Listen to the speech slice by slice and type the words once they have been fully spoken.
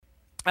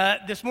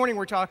This morning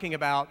we're talking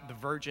about the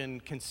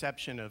virgin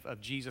conception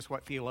of Jesus,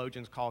 what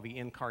theologians call the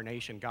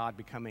incarnation, God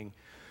becoming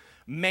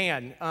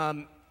man.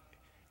 And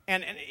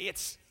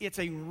it's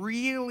a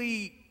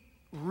really,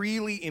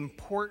 really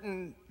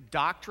important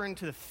doctrine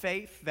to the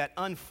faith that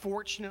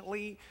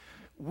unfortunately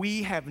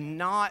we have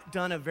not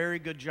done a very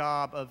good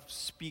job of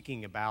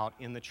speaking about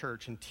in the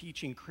church and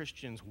teaching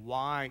Christians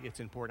why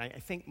it's important. I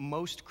think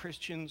most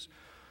Christians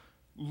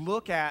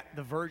look at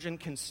the virgin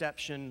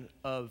conception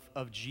of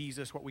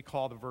Jesus, what we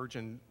call the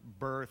virgin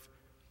birth,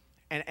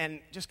 and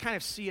just kind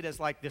of see it as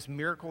like this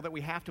miracle that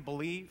we have to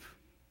believe,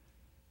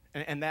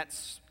 and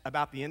that's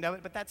about the end of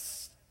it, but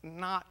that's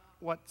not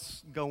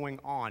what's going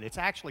on. It's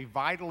actually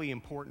vitally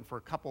important for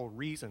a couple of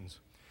reasons,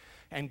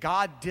 and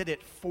God did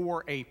it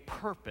for a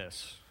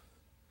purpose,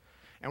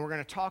 and we're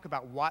going to talk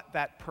about what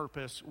that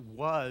purpose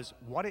was,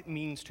 what it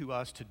means to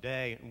us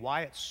today, and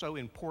why it's so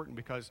important,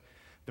 because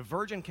the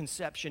virgin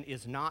conception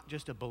is not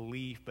just a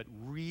belief, but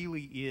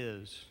really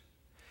is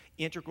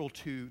integral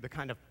to the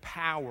kind of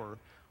power,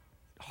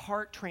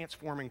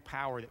 heart-transforming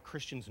power that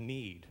Christians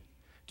need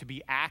to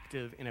be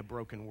active in a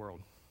broken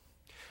world.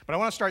 But I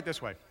want to start this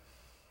way.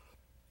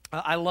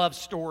 I love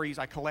stories.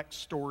 I collect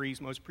stories.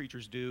 Most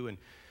preachers do.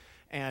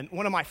 And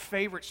one of my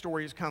favorite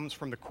stories comes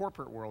from the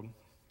corporate world.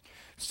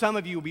 Some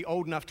of you will be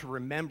old enough to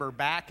remember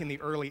back in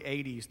the early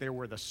 80s, there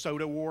were the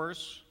soda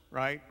wars.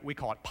 Right? We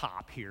call it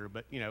pop here,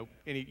 but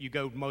you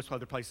go most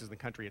other places in the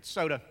country, it's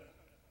soda.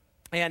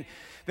 And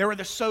there were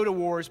the soda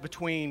wars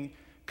between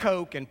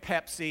Coke and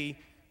Pepsi.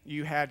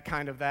 You had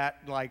kind of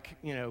that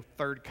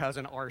third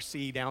cousin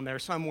RC down there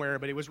somewhere,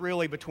 but it was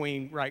really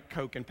between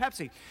Coke and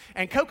Pepsi.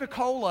 And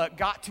Coca-Cola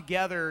got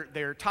together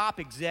their top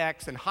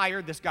execs and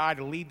hired this guy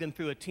to lead them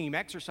through a team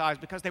exercise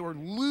because they were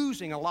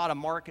losing a lot of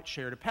market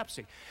share to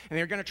Pepsi. And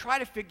they were going to try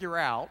to figure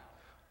out,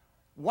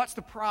 what's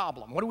the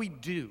problem? What do we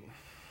do?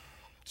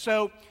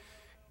 So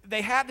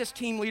they have this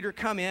team leader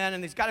come in,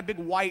 and he's got a big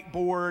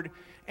whiteboard,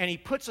 and he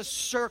puts a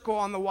circle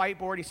on the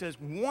whiteboard. He says,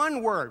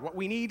 one word. What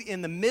we need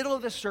in the middle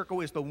of the circle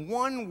is the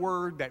one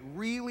word that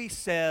really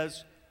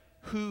says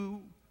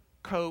who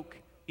Coke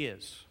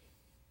is.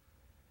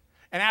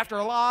 And after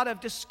a lot of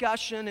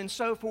discussion and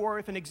so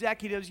forth, and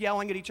executives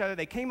yelling at each other,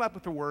 they came up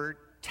with the word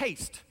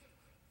taste.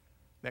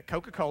 That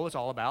Coca-Cola is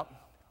all about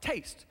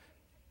taste.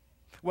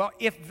 Well,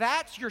 if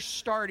that's your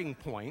starting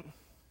point,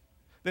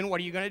 then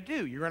what are you going to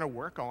do? You're going to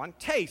work on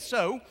taste.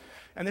 So,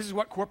 and this is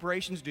what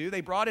corporations do,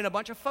 they brought in a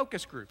bunch of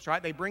focus groups,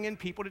 right? They bring in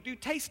people to do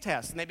taste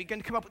tests, and they begin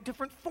to come up with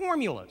different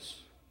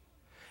formulas.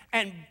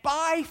 And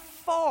by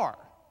far,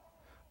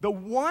 the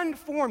one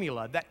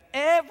formula that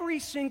every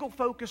single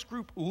focus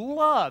group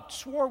loved,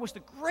 swore was the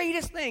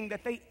greatest thing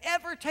that they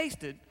ever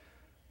tasted,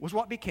 was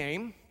what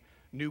became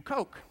New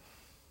Coke.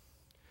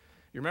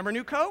 You remember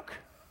New Coke?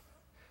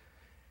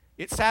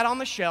 It sat on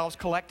the shelves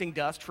collecting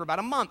dust for about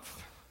a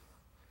month,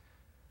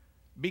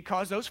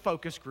 because those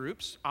focus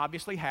groups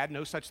obviously had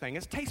no such thing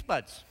as taste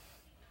buds.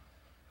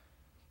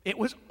 It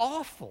was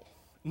awful.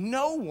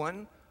 No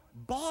one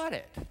bought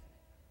it.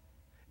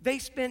 They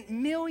spent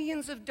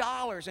millions of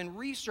dollars in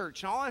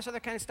research and all this other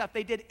kind of stuff.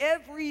 They did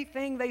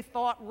everything they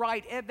thought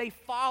right. They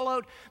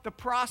followed the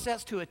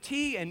process to a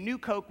T, and New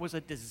Coke was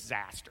a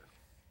disaster.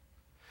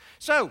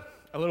 So,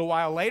 a little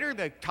while later,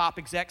 the top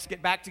execs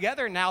get back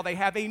together, and now they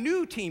have a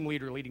new team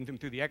leader leading them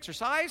through the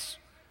exercise,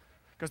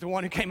 because the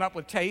one who came up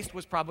with taste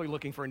was probably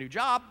looking for a new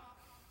job.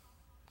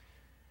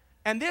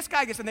 And this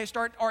guy gets in, they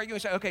start arguing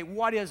and say, okay,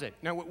 what is it?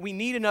 Now, we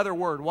need another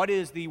word. What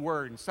is the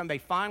word? And they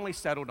finally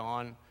settled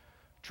on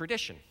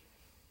tradition.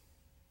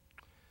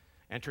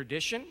 And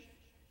tradition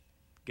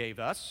gave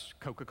us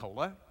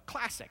Coca-Cola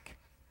Classic,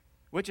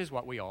 which is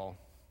what we all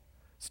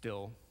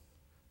still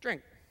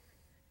drink.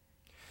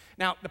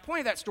 Now, the point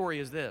of that story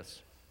is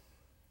this.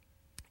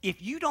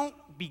 If you don't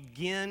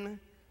begin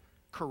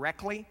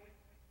correctly,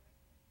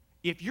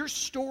 if your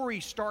story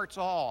starts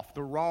off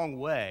the wrong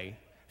way,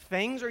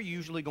 things are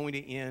usually going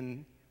to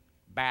end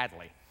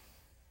badly.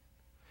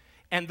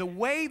 And the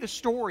way the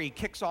story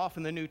kicks off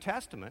in the New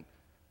Testament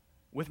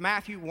with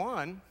Matthew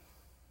 1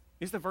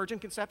 is the virgin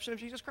conception of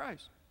Jesus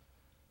Christ.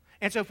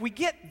 And so if we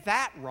get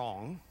that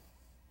wrong,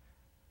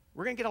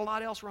 we're going to get a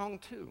lot else wrong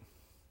too.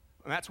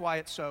 And that's why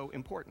it's so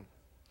important.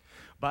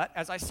 But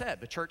as I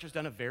said, the church has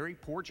done a very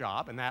poor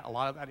job, and that a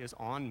lot of that is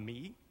on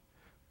me,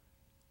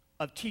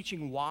 of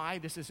teaching why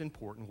this is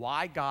important,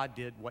 why God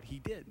did what he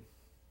did.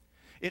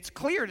 It's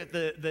clear that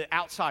the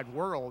outside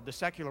world, the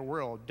secular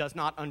world, does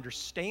not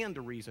understand the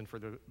reason for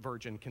the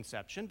virgin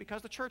conception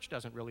because the church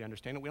doesn't really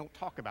understand it. We don't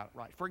talk about it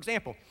right. For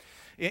example,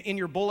 in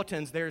your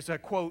bulletins, there's a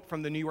quote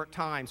from the New York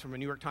Times, from a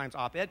New York Times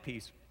op-ed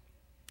piece.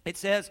 It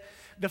says,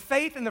 "The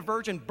faith in the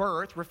virgin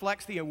birth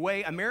reflects the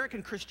way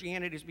American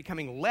Christianity is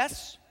becoming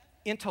less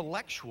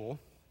intellectual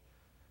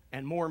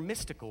and more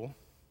mystical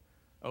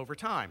over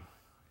time."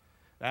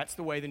 That's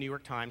the way the New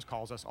York Times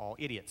calls us all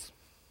idiots.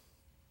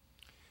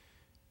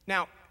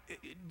 Now,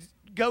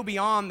 go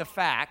beyond the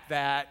fact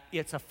that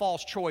it's a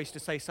false choice to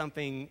say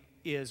something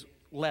is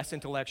less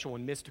intellectual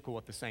and mystical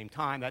at the same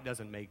time. That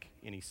doesn't make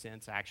any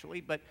sense, actually.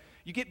 But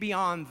you get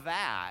beyond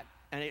that,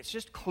 and it's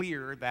just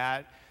clear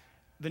that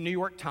the New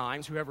York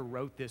Times, whoever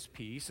wrote this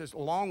piece, is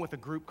along with a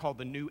group called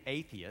the New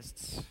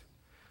Atheists.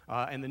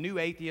 And the New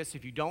Atheists,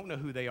 if you don't know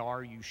who they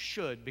are, you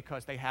should,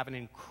 because they have an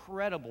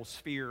incredible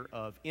sphere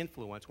of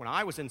influence. When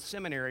I was in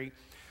seminary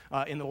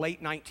in the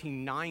late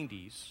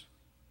 1990s,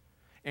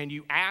 and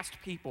you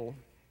asked people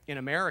in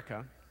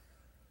America,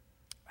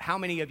 how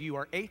many of you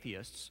are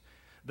atheists,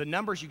 the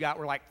numbers you got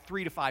were like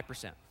 3 to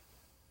 5%.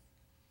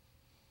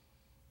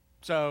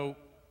 So,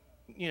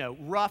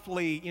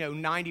 roughly,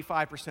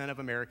 95% of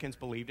Americans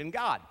believed in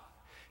God.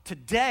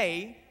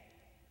 Today,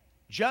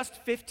 just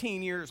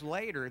 15 years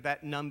later,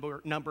 that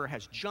number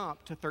has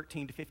jumped to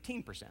 13 to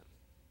 15%.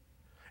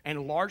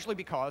 And largely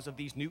because of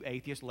these new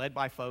atheists led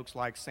by folks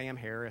like Sam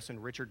Harris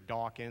and Richard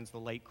Dawkins, the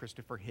late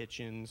Christopher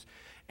Hitchens,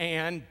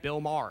 and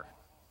Bill Maher.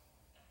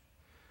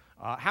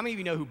 How many of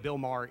you know who Bill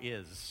Maher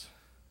is?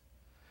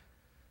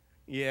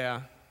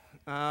 Yeah.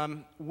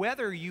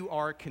 Whether you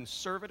are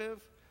conservative,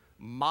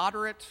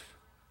 moderate,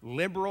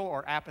 liberal,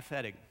 or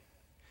apathetic,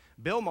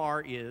 Bill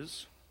Maher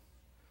is,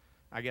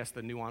 I guess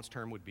the nuanced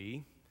term would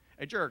be,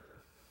 a jerk.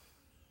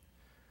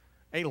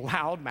 A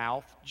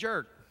loudmouth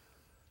jerk.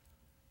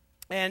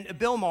 And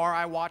Bill Maher,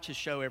 I watch his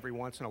show every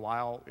once in a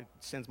while. It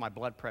sends my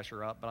blood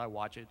pressure up, but I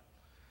watch it.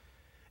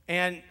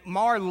 And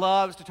Maher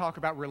loves to talk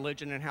about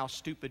religion and how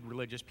stupid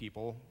religious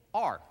people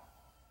are.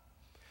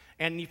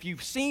 And if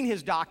you've seen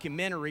his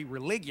documentary,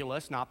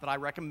 Religulous, not that I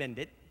recommend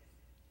it,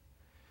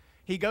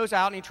 he goes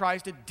out and he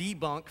tries to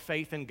debunk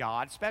faith in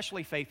God,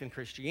 especially faith in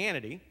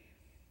Christianity.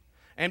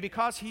 And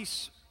because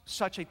he's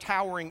such a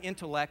towering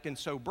intellect and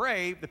so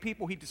brave, the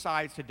people he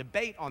decides to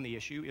debate on the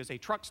issue is a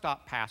truck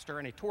stop pastor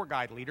and a tour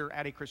guide leader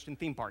at a Christian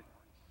theme park.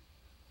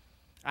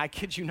 I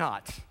kid you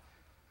not.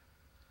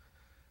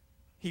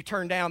 He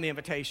turned down the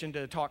invitation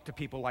to talk to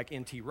people like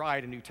N.T.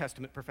 Wright, a New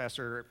Testament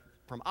professor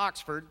from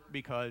Oxford,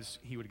 because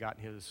he would have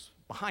gotten his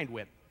behind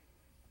whipped.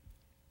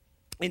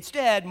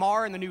 Instead,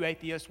 Maher and the New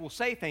Atheists will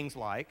say things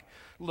like,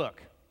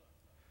 look,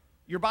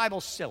 your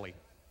Bible's silly.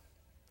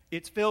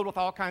 It's filled with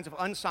all kinds of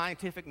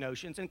unscientific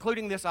notions,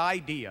 including this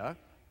idea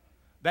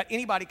that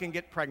anybody can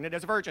get pregnant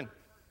as a virgin.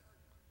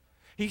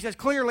 He says,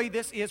 clearly,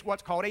 this is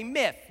what's called a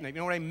myth. Now, you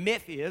know what a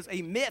myth is?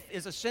 A myth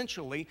is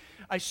essentially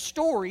a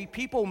story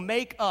people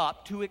make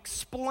up to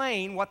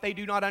explain what they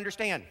do not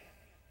understand.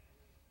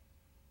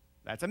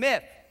 That's a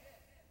myth.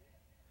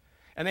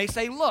 And they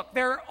say, look,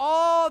 there are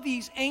all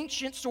these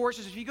ancient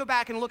sources. If you go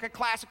back and look at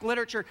classic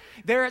literature,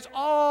 there is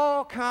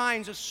all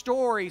kinds of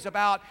stories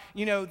about,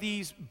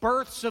 these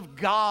births of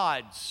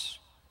gods.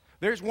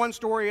 There's one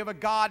story of a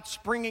god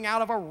springing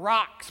out of a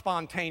rock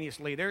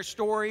spontaneously. There's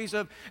stories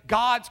of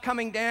gods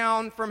coming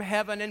down from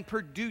heaven and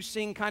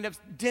producing kind of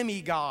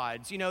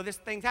demigods. This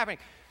thing's happening.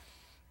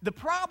 The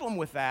problem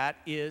with that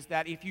is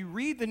that if you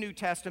read the New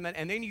Testament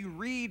and then you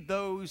read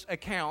those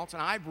accounts,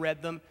 and I've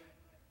read them,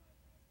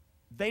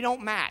 they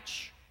don't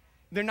match.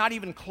 They're not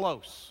even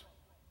close.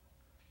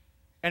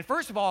 And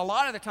first of all, a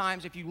lot of the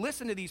times, if you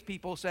listen to these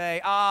people say,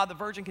 the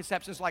virgin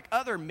conception is like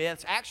other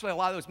myths, actually a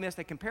lot of those myths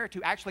they compare it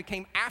to actually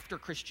came after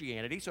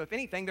Christianity. So if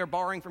anything, they're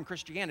borrowing from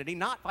Christianity,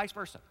 not vice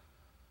versa.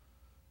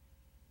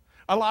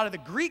 A lot of the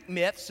Greek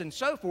myths and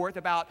so forth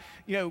about,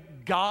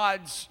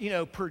 gods,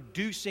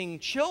 producing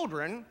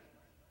children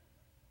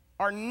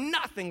are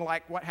nothing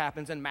like what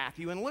happens in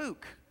Matthew and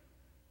Luke.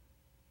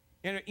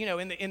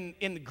 In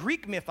the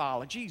Greek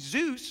mythology,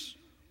 Zeus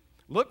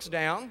looks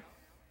down,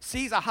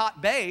 sees a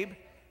hot babe,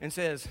 and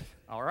says,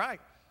 all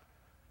right,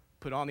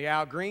 put on the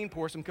Al Green,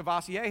 pour some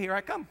Cavassier, here I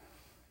come.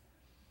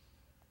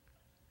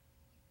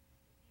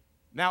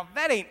 Now,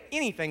 that ain't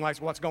anything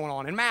like what's going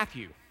on in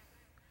Matthew,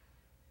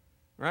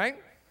 right?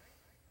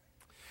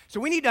 So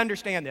we need to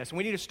understand this, and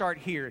we need to start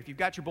here. If you've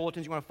got your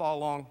bulletins, you want to follow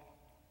along.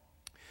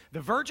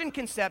 The virgin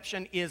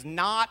conception is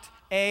not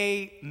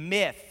a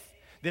myth.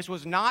 This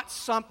was not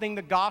something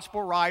the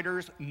gospel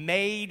writers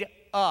made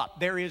up.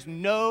 There is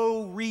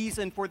no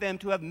reason for them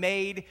to have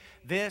made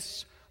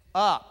this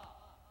up.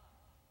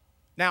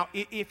 Now,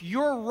 if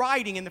you're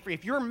writing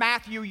if you're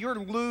Matthew, you're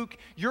Luke,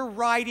 you're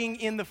writing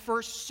in the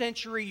first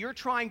century, you're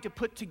trying to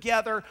put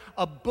together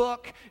a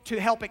book to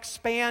help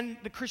expand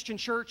the Christian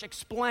church,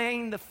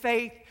 explain the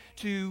faith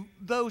to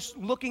those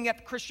looking at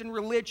the Christian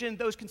religion,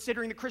 those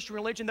considering the Christian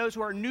religion, those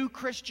who are new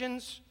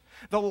Christians,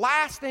 the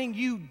last thing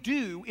you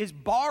do is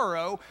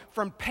borrow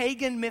from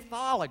pagan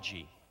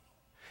mythology.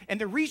 And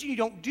the reason you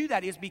don't do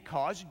that is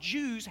because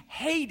Jews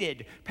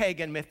hated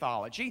pagan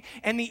mythology,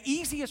 and the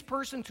easiest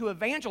person to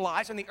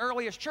evangelize in the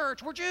earliest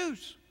church were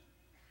Jews.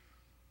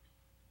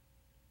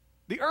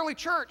 The early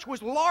church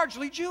was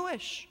largely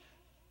Jewish,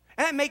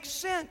 and that makes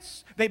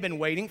sense. They've been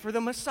waiting for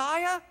the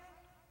Messiah.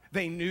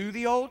 They knew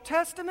the Old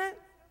Testament.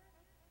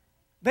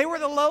 They were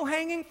the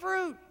low-hanging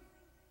fruit.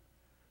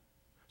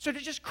 So to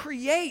just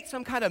create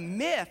some kind of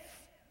myth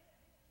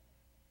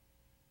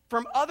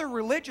from other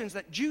religions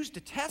that Jews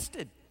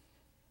detested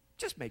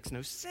just makes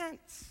no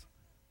sense.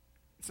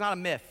 It's not a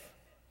myth.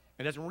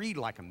 It doesn't read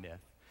like a myth.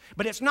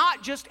 But it's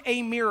not just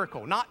a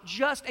miracle, not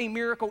just a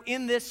miracle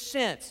in this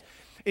sense.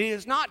 It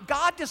is not,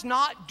 God does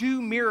not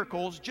do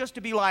miracles just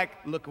to be like,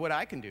 look what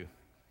I can do.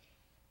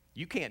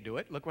 You can't do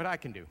it. Look what I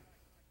can do.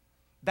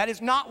 That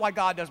is not why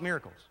God does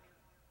miracles.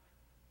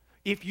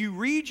 If you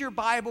read your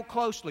Bible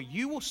closely,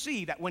 you will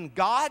see that when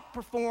God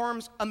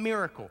performs a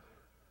miracle,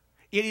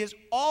 it is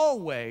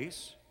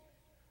always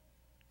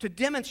to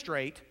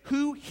demonstrate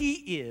who He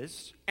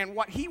is and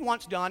what He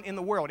wants done in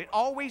the world. It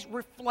always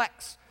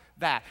reflects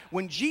that.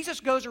 When Jesus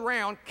goes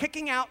around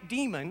kicking out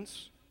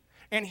demons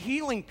and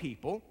healing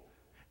people,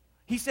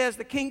 He says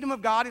the kingdom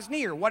of God is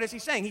near. What is He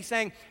saying? He's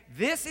saying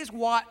this is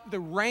what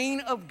the reign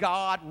of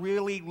God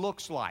really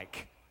looks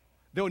like.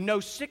 There was no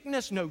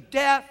sickness, no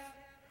death,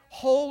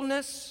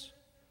 wholeness.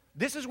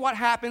 This is what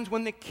happens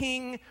when the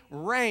King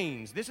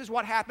reigns. This is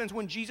what happens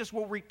when Jesus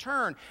will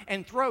return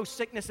and throw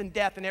sickness and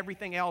death and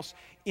everything else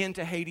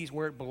into Hades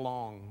where it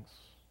belongs.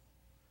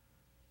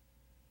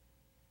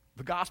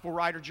 The gospel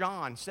writer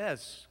John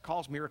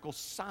calls miracles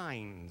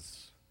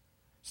signs.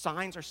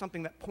 Signs are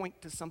something that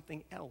point to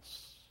something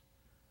else.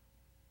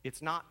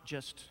 It's not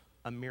just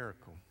a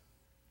miracle.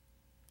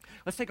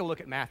 Let's take a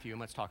look at Matthew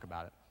and let's talk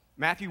about it.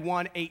 Matthew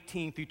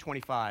 1:18 through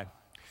 25.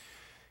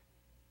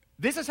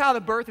 This is how the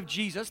birth of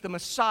Jesus, the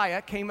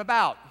Messiah, came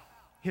about.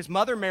 His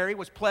mother Mary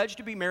was pledged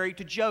to be married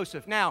to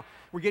Joseph. Now,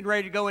 we're getting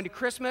ready to go into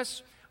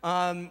Christmas.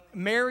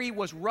 Mary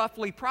was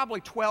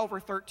probably 12 or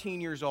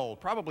 13 years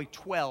old. Probably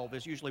 12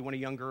 is usually when a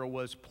young girl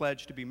was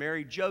pledged to be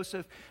married.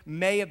 Joseph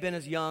may have been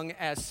as young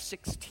as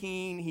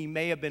 16. He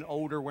may have been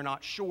older. We're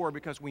not sure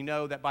because we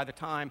know that by the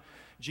time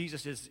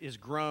Jesus is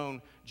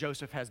grown,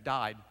 Joseph has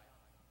died.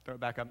 Throw it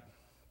back up.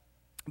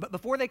 But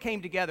before they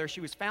came together, she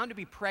was found to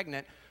be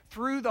pregnant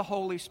through the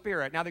Holy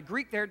Spirit. Now, the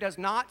Greek there does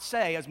not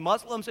say, as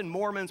Muslims and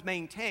Mormons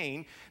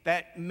maintain,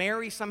 that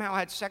Mary somehow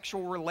had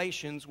sexual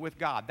relations with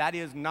God. That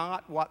is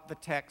not what the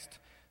text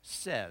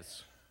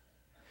says.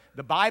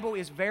 The Bible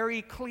is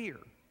very clear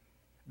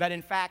that,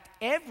 in fact,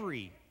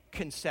 every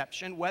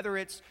conception, whether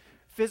it's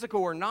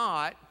physical or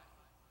not,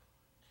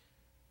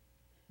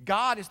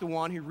 God is the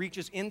one who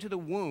reaches into the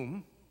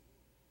womb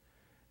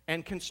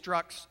and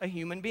constructs a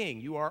human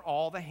being. You are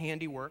all the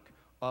handiwork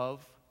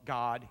of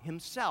God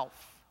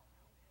Himself.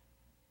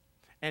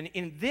 And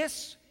in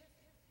this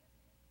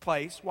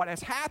place, what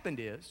has happened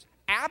is,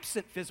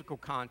 absent physical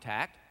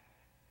contact,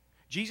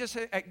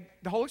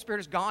 the Holy Spirit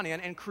has gone in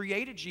and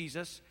created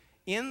Jesus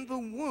in the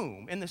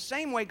womb, in the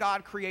same way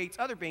God creates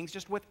other beings,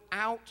 just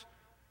without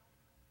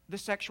the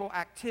sexual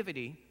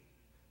activity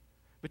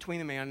between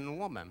the man and the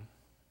woman.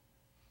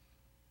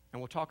 And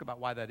we'll talk about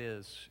why that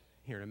is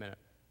here in a minute.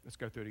 Let's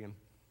go through it again.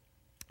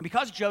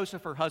 Because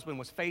Joseph, her husband,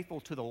 was faithful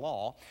to the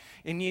law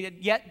and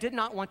yet did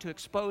not want to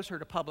expose her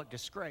to public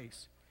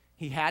disgrace,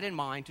 he had in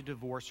mind to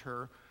divorce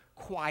her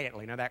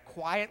quietly. Now, that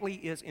quietly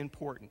is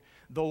important.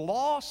 The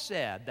law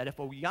said that if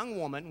a young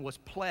woman was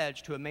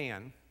pledged to a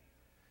man,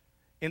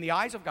 in the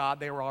eyes of God,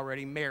 they were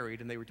already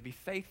married and they were to be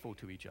faithful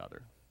to each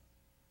other.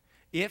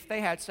 If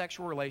they had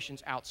sexual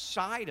relations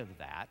outside of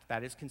that,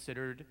 that is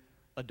considered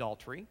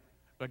adultery.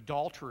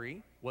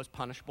 Adultery was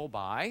punishable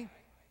by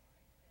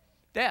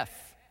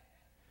death.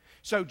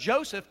 So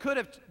Joseph could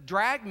have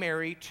dragged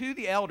Mary to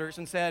the elders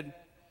and said,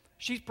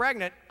 she's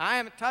pregnant, I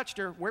haven't touched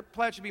her, we're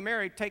pledged to be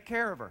married, take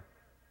care of her.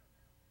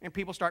 And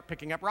people start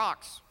picking up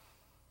rocks.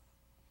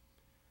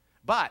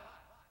 But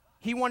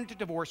he wanted to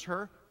divorce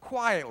her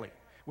quietly,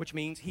 which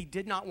means he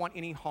did not want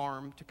any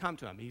harm to come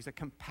to him. He's a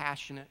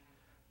compassionate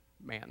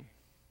man.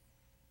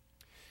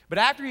 But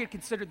after he had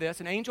considered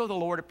this, an angel of the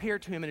Lord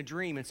appeared to him in a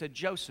dream and said,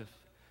 Joseph,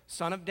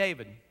 son of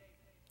David,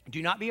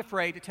 do not be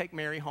afraid to take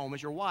Mary home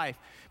as your wife,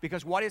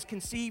 because what is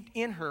conceived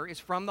in her is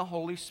from the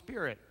Holy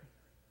Spirit.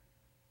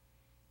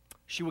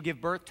 She will give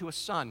birth to a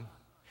son,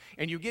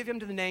 and you give him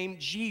the name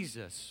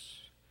Jesus,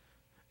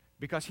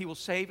 because he will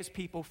save his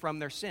people from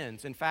their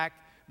sins. In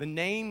fact, the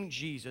name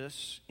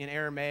Jesus in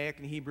Aramaic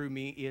and Hebrew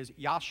is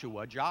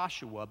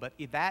Joshua, but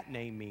that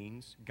name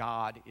means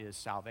God is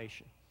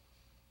salvation.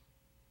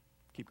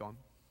 Keep going.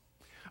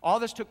 All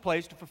this took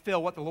place to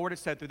fulfill what the Lord had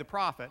said through the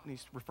prophet, and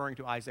he's referring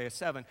to Isaiah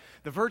 7.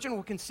 The virgin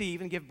will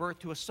conceive and give birth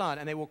to a son,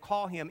 and they will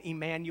call him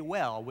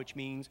Emmanuel, which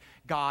means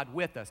God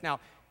with us. Now,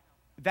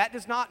 that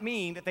does not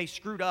mean that they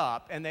screwed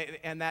up and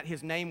that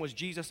his name was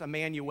Jesus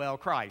Emmanuel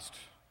Christ.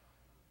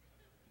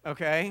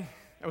 Okay?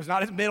 It was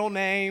not his middle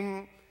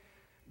name.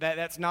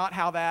 That's not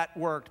how that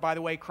worked. By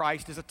the way,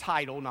 Christ is a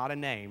title, not a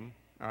name.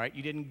 All right,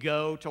 you didn't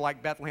go to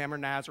like Bethlehem or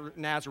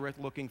Nazareth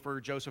looking for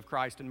Joseph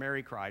Christ and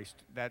Mary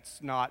Christ.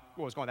 That's not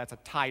what was going on. That's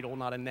a title,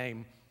 not a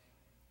name.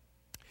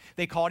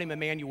 They called him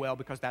Emmanuel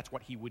because that's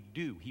what he would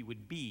do. He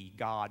would be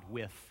God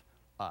with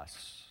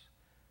us.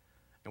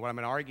 And what I'm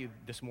going to argue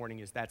this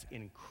morning is that's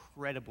an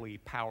incredibly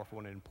powerful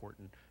and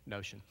important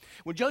notion.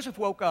 When Joseph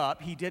woke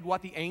up, he did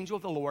what the angel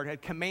of the Lord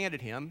had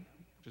commanded him,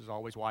 which is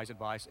always wise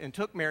advice, and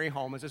took Mary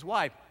home as his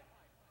wife.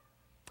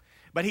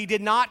 But he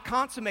did not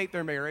consummate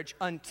their marriage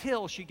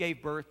until she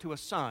gave birth to a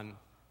son,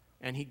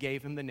 and he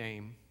gave him the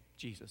name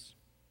Jesus.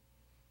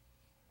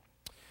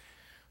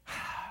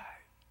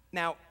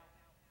 Now,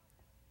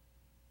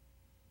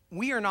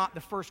 we are not the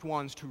first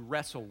ones to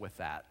wrestle with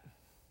that.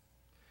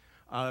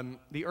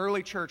 The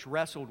early church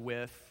wrestled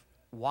with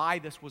why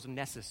this was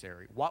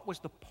necessary. What was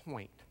the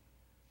point?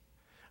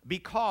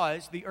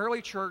 Because the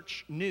early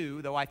church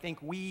knew, though I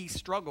think we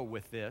struggle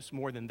with this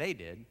more than they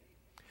did,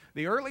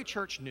 the early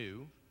church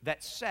knew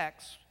that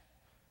sex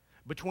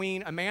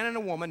between a man and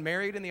a woman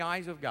married in the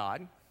eyes of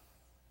God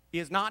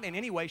is not in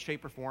any way,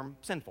 shape, or form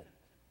sinful.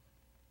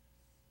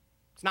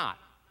 It's not.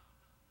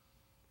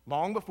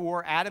 Long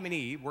before Adam and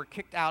Eve were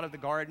kicked out of the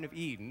Garden of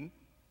Eden,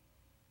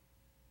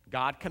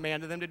 God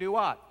commanded them to do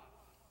what?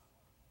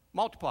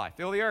 Multiply,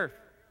 fill the earth.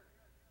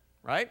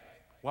 Right?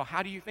 Well,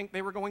 how do you think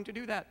they were going to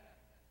do that?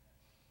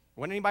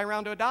 Wasn't anybody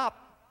around to adopt?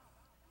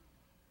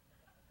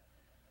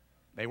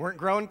 They weren't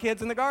growing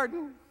kids in the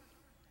garden.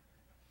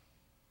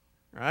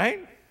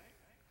 Right?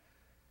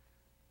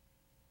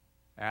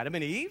 Adam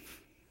and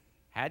Eve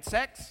had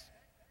sex,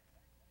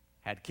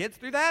 had kids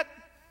through that,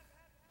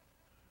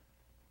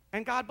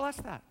 and God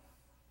blessed that.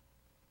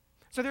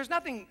 So there's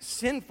nothing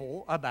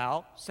sinful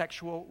about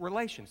sexual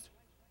relations.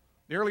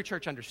 The early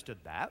church understood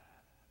that.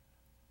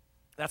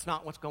 That's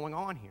not what's going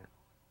on here.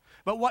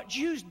 But what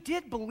Jews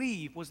did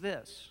believe was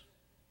this.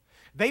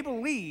 They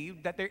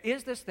believed that there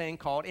is this thing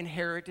called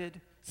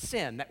inherited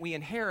sin, that we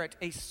inherit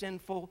a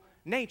sinful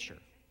nature.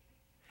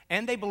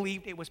 And they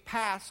believed it was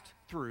passed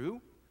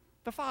through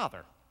the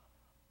father.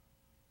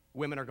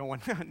 Women are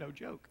going, no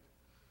joke.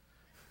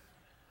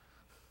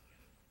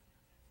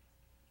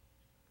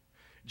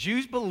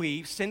 Jews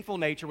believed sinful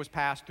nature was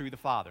passed through the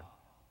father.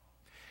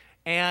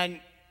 And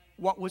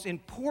what was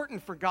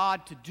important for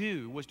God to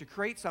do was to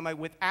create somebody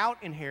without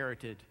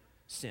inherited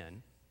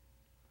sin,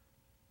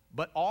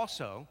 but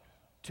also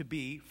to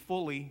be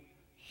fully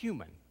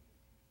human.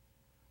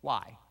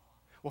 Why?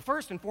 Well,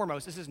 first and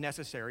foremost, this is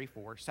necessary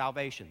for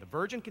salvation. The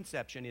virgin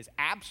conception is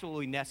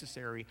absolutely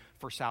necessary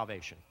for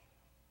salvation.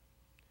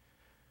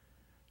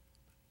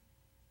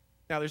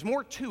 Now, there's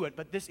more to it,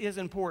 but this is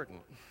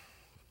important.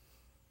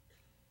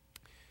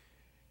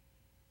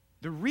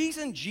 The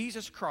reason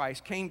Jesus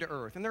Christ came to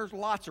earth, and there's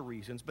lots of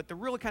reasons, but the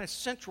really kind of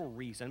central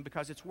reason,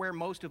 because it's where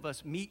most of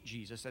us meet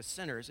Jesus as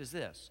sinners, is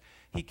this.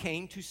 He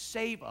came to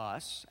save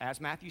us,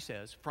 as Matthew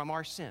says, from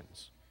our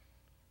sins.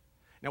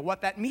 Now,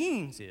 what that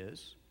means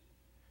is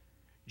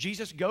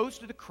Jesus goes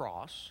to the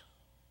cross,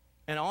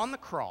 and on the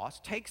cross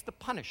takes the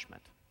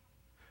punishment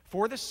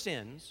for the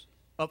sins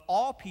of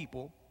all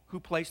people who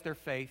place their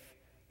faith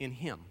in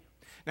him.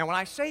 Now, when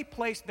I say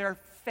place their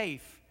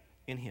faith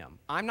in him,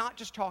 I'm not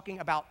just talking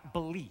about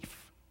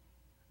belief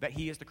that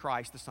he is the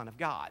Christ, the Son of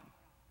God.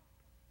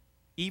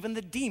 Even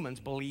the demons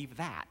believe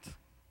that.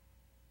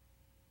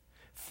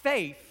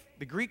 Faith,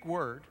 the Greek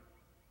word,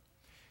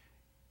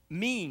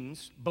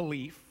 means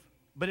belief,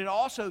 but it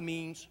also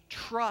means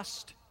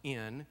trust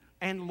in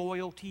and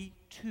loyalty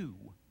to.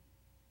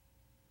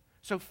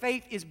 So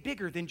faith is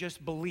bigger than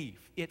just belief.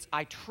 It's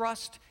I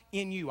trust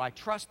in you. I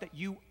trust that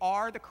you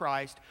are the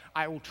Christ.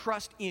 I will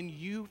trust in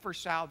you for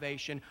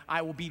salvation.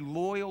 I will be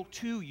loyal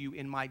to you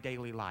in my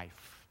daily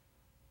life.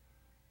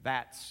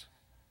 That's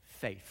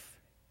faith.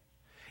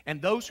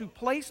 And those who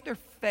place their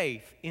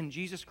faith in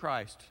Jesus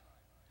Christ,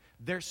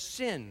 their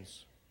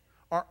sins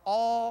are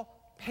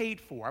all paid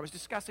for. I was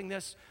discussing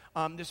this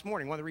this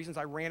morning. One of the reasons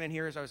I ran in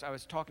here is I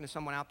was talking to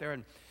someone out there,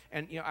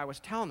 and I was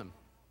telling them,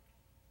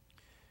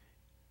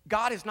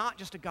 God is not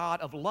just a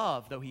God of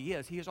love, though he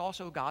is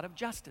also a God of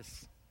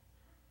justice.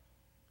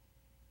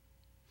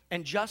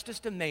 And justice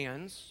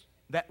demands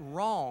that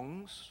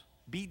wrongs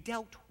be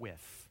dealt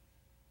with.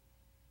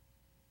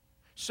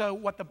 So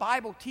what the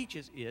Bible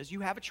teaches is you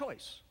have a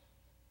choice.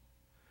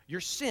 Your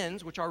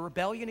sins, which are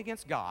rebellion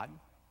against God,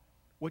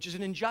 which is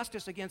an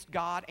injustice against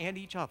God and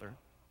each other,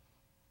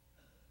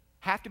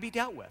 have to be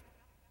dealt with.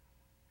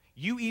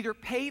 You either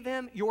pay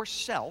them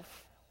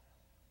yourself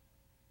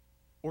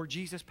or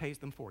Jesus pays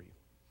them for you.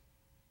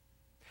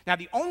 Now,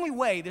 the only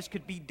way this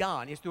could be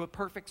done is through a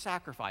perfect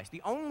sacrifice.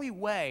 The only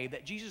way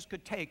that Jesus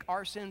could take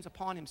our sins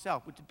upon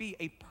himself would be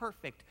a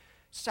perfect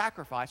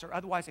sacrifice, or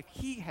otherwise, if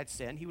he had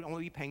sinned, he would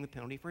only be paying the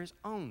penalty for his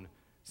own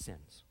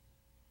sins.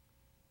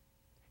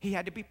 He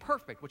had to be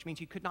perfect, which means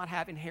he could not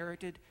have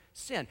inherited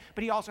sin.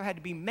 But he also had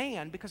to be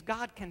man because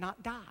God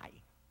cannot die.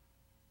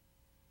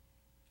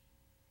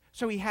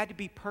 So he had to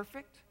be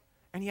perfect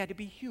and he had to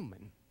be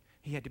human.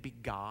 He had to be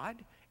God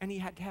and he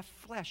had to have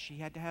flesh. He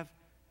had to have...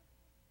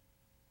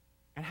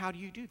 And how do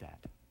you do that?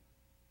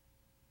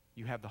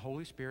 You have the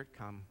Holy Spirit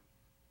come,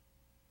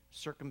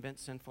 circumvent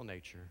sinful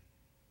nature,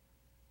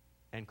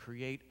 and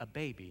create a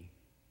baby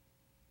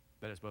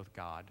that is both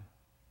God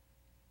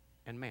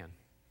and man.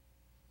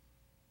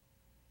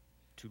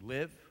 To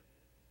live,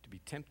 to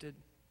be tempted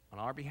on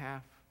our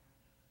behalf,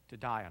 to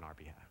die on our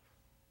behalf.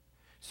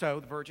 So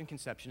the virgin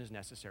conception is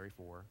necessary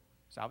for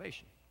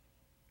salvation.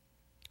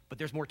 But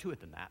there's more to it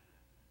than that.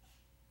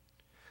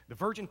 The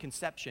virgin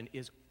conception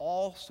is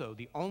also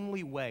the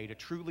only way to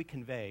truly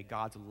convey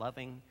God's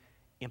loving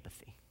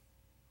empathy.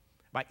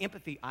 By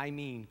empathy, I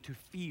mean to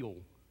feel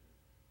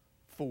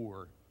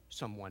for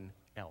someone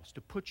else,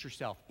 to put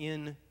yourself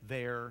in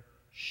their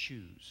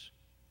shoes,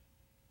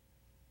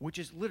 which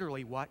is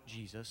literally what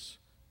Jesus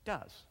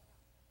does.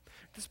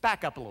 Let's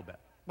back up a little bit.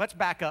 Let's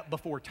back up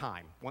before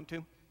time. Want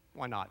to?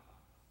 Why not?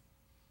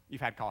 You've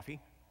had coffee.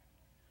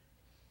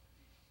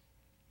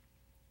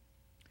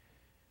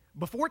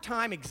 Before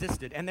time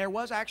existed, and there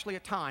was actually a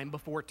time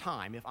before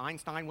time. If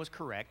Einstein was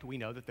correct, we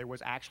know that there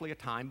was actually a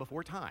time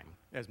before time,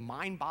 as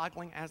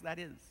mind-boggling as that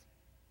is.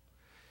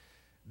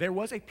 There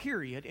was a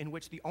period in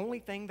which the only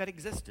thing that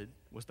existed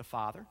was the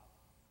Father,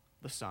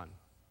 the Son,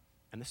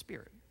 and the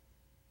Spirit.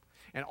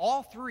 And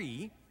all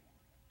three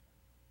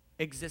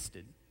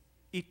existed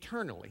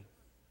eternally.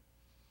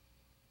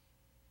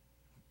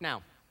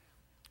 Now,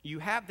 you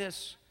have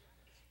this,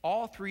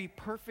 all three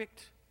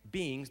perfect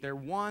beings. They're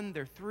one,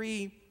 they're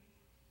three.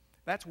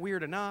 That's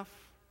weird enough.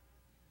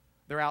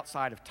 They're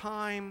outside of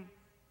time.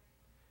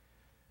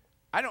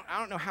 I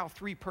don't know how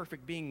three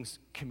perfect beings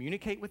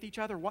communicate with each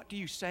other. What do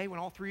you say when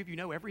all three of you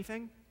know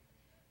everything?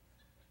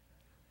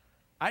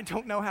 I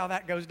don't know how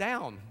that goes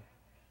down.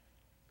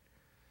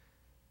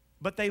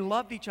 But they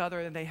loved each other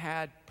and they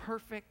had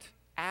perfect,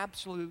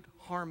 absolute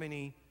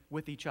harmony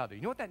with each other.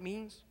 You know what that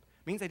means?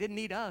 It means they didn't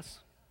need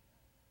us.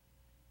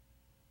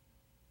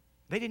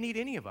 They didn't need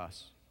any of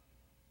us.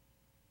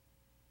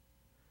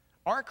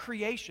 Our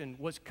creation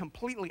was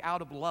completely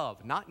out of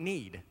love, not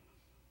need.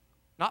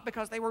 Not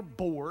because they were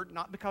bored,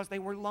 not because they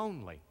were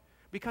lonely.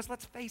 Because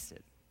let's face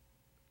it,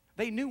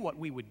 they knew what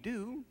we would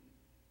do.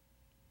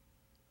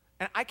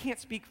 And I can't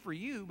speak for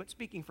you, but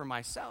speaking for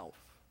myself,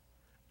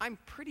 I'm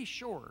pretty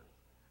sure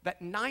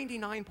that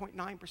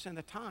 99.9% of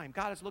the time,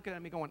 God is looking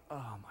at me going,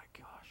 oh my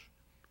gosh,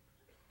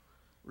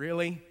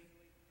 really?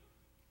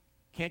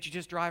 Can't you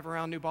just drive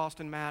around New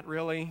Boston, Matt?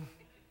 Really?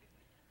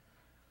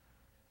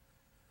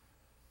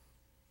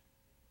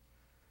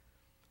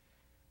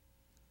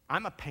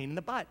 I'm a pain in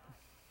the butt.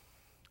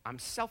 I'm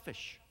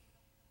selfish.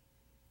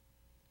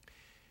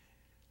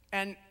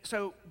 And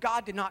so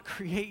God did not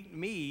create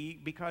me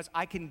because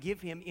I can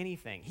give him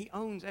anything. He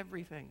owns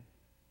everything.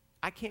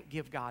 I can't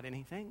give God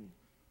anything.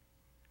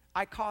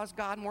 I cause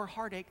God more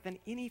heartache than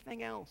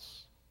anything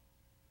else.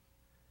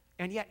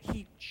 And yet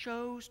he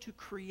chose to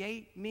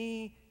create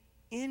me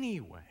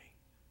anyway.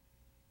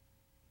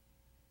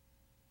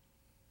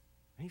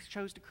 He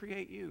chose to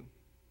create you.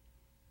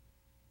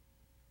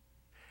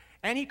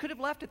 And he could have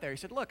left it there. He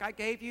said, look, I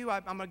gave you,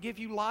 I'm going to give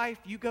you life.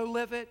 You go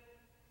live it.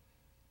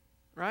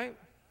 Right?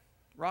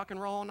 Rock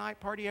and roll all night,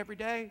 party every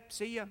day.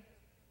 See ya.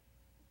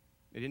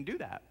 He didn't do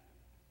that.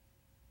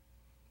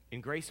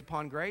 In grace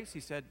upon grace, he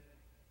said,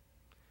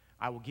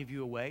 I will give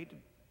you a way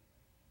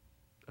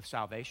of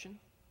salvation,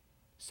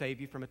 save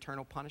you from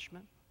eternal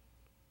punishment,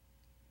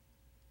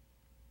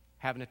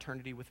 have an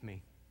eternity with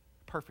me,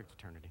 perfect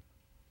eternity.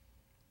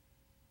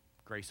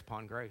 Grace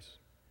upon grace.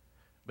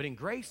 But in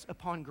grace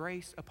upon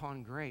grace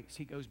upon grace,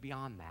 he goes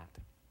beyond that.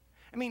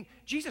 I mean,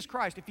 Jesus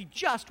Christ, if he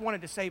just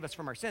wanted to save us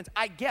from our sins,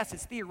 I guess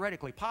it's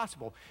theoretically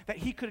possible that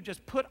he could have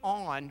just put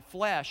on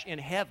flesh in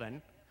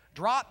heaven,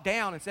 dropped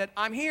down and said,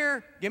 I'm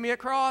here, give me a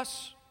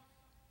cross.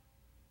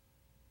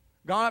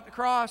 Gone up the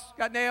cross,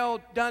 got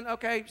nailed, done,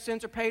 okay,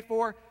 sins are paid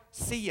for,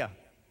 see ya.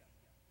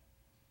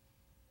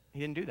 He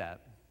didn't do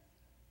that.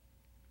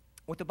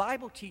 What the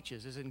Bible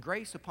teaches is in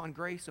grace upon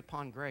grace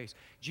upon grace,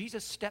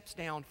 Jesus steps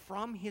down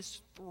from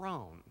his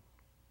throne.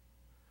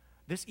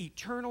 This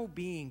eternal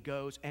being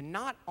goes and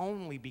not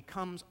only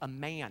becomes a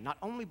man, not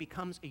only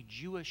becomes a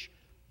Jewish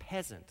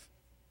peasant,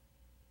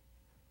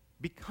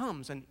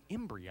 becomes an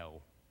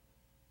embryo,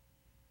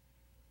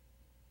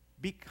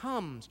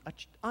 becomes an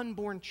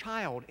unborn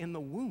child in the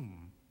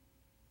womb,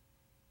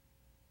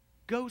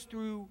 goes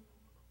through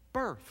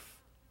birth,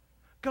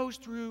 goes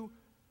through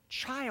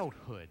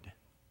childhood.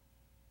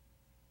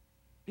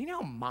 Do you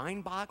know how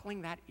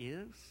mind-boggling that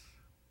is?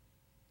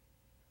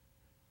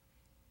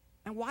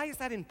 And why is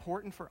that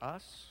important for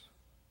us?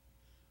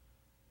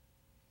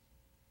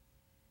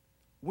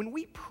 When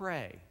we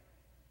pray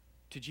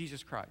to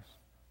Jesus Christ,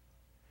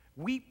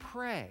 we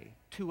pray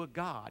to a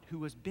God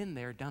who has been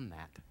there, done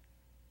that,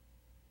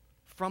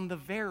 from the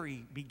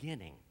very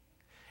beginning.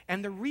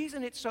 And the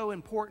reason it's so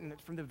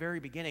important from the very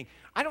beginning,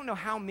 I don't know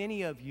how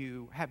many of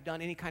you have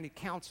done any kind of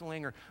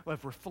counseling or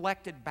have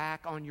reflected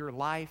back on your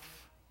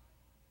life.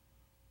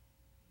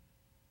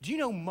 Do you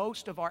know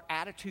most of our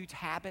attitudes,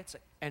 habits,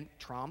 and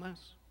traumas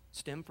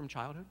stem from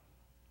childhood?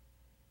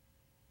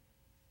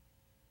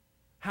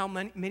 How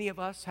many of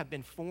us have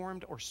been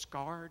formed or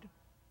scarred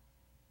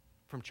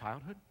from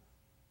childhood?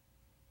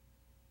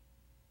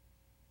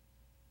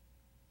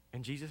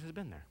 And Jesus has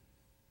been there.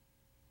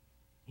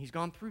 He's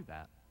gone through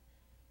that.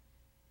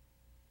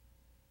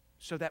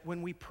 So that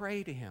when we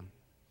pray to him,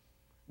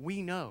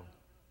 we know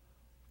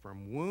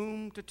from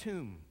womb to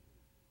tomb,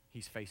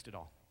 he's faced it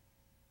all.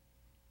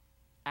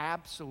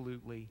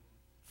 Absolutely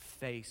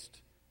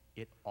faced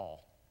it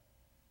all.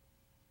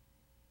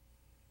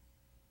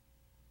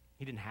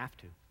 He didn't have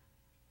to.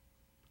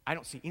 I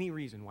don't see any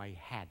reason why he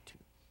had to.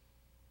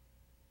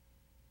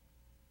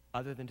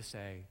 Other than to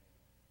say,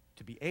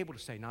 to be able to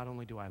say, not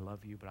only do I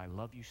love you, but I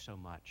love you so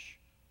much,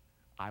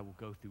 I will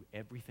go through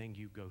everything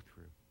you go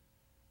through.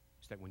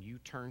 So that when you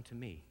turn to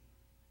me,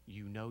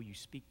 you know you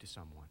speak to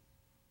someone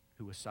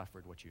who has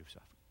suffered what you have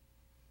suffered,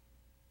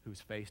 who has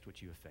faced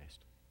what you have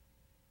faced.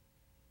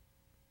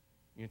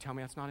 You gonna tell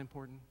me that's not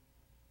important?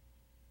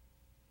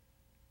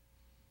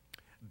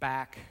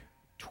 Back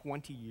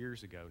 20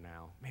 years ago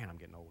now. Man, I'm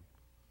getting old.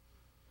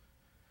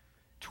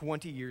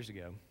 20 years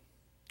ago,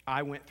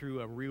 I went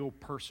through a real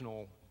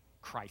personal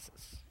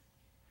crisis.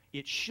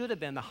 It should have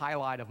been the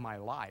highlight of my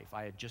life.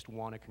 I had just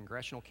won a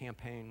congressional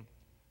campaign.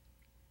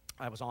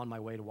 I was on my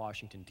way to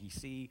Washington,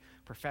 D.C.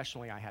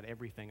 Professionally, I had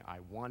everything I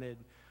wanted.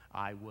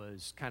 I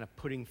was kind of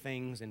putting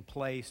things in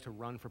place to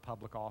run for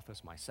public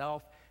office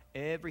myself.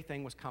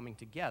 Everything was coming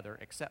together,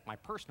 except my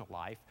personal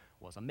life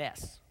was a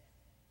mess.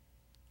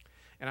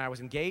 And I was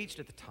engaged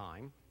at the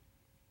time,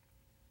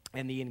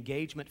 and the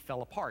engagement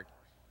fell apart.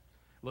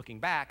 Looking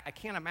back, I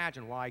can't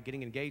imagine why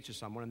getting engaged to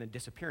someone and then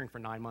disappearing for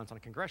 9 months on a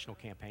congressional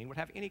campaign would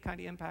have any kind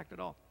of impact at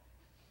all.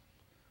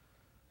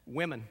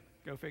 Women,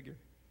 go figure.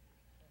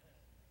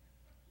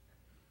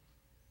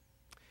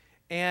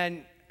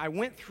 And I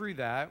went through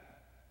that,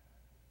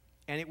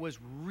 and it was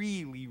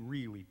really,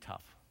 really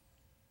tough.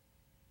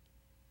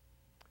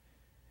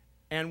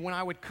 And when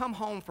I would come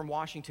home from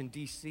Washington,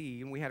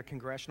 D.C., and we had a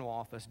congressional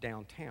office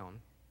downtown,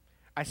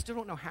 I still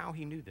don't know how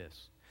he knew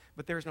this,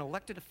 but there's an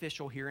elected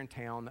official here in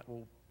town that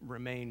will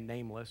remain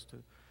nameless.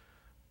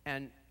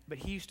 But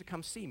he used to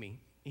come see me.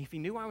 If he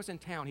knew I was in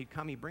town, he'd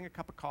come, he'd bring a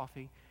cup of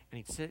coffee, and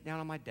he'd sit it down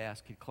on my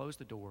desk, he'd close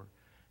the door,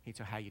 he'd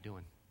say, "How you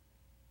doing?"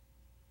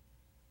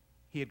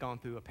 He had gone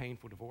through a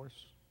painful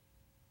divorce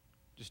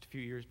just a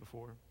few years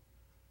before.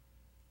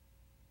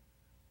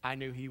 I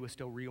knew he was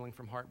still reeling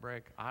from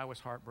heartbreak. I was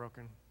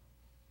heartbroken.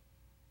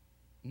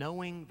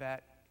 Knowing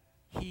that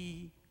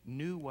he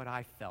knew what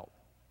I felt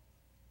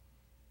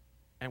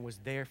and was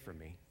there for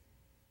me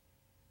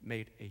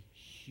made a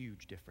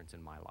huge difference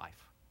in my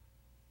life.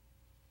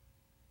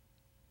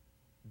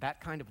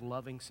 That kind of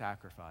loving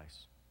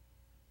sacrifice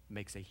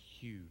makes a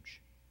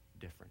huge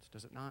difference,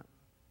 does it not?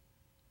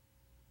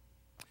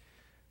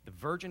 The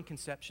virgin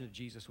conception of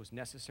Jesus was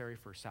necessary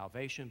for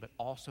salvation, but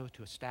also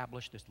to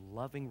establish this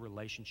loving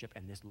relationship,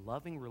 and this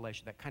loving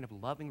relation, that kind of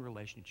loving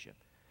relationship,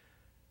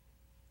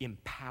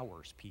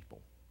 empowers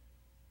people.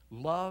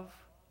 Love,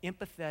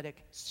 empathetic,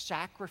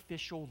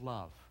 sacrificial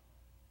love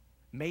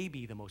may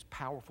be the most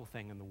powerful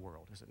thing in the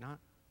world, is it not?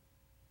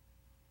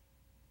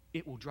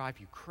 It will drive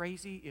you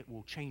crazy. It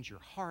will change your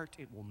heart.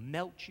 It will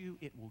melt you.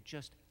 It will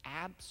just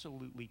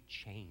absolutely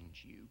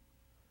change you.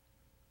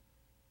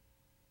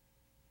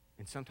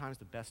 And sometimes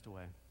the best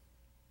way.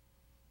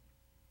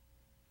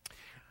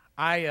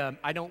 I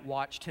don't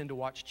tend to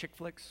watch chick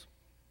flicks.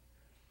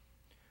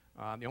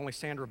 The only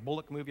Sandra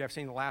Bullock movie I've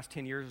seen in the last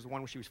 10 years is the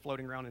one where she was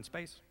floating around in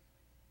space.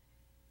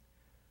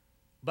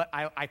 But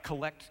I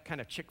collect kind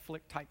of chick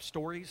flick type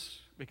stories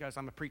because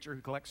I'm a preacher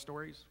who collects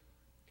stories.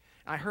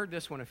 I heard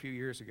this one a few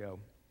years ago.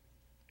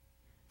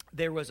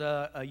 There was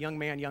a young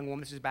man, young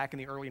woman, this is back in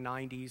the early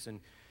 90s,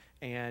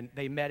 and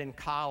they met in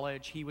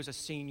college. He was a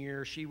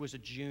senior, she was a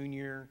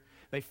junior.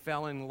 They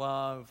fell in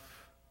love.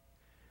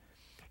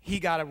 He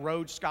got a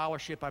Rhodes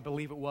Scholarship, I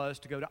believe it was,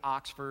 to go to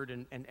Oxford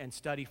and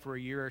study for a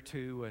year or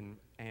two,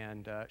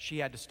 and she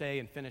had to stay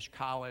and finish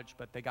college,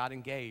 but they got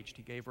engaged.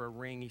 He gave her a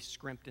ring. He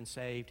scrimped and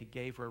saved. He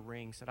gave her a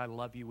ring, said, "I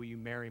love you. Will you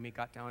marry me?"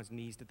 Got down on his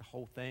knees, did the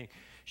whole thing.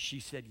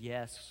 She said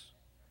yes,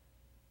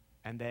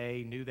 and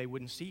they knew they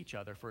wouldn't see each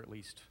other for at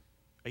least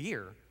a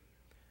year.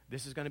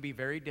 This is going to be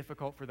very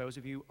difficult for those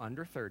of you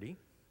under 30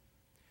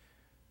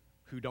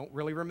 who don't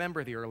really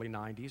remember the early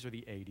 90s or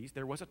the 80s.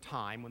 There was a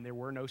time when there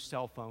were no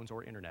cell phones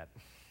or internet.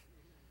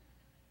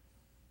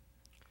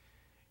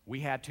 We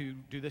had to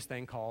do this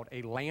thing called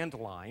a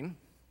landline,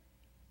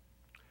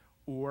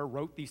 or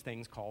wrote these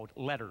things called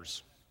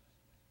letters.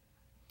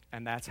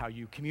 And that's how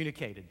you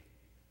communicated.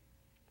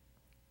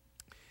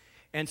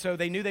 And so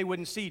they knew they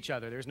wouldn't see each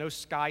other. There's no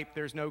Skype,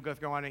 there's no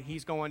going on.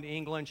 He's going to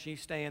England,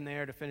 she's staying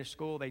there to finish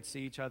school. They'd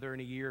see each other in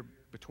a year.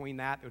 Between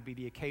that, there would be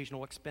the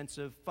occasional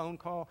expensive phone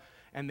call,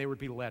 and there would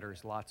be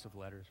letters, lots of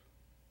letters.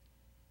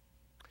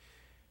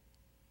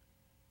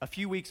 A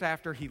few weeks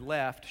after he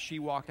left, she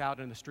walked out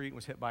in the street and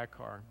was hit by a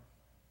car.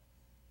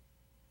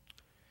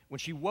 When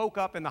she woke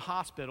up in the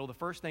hospital, the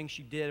first thing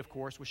she did, of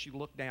course, was she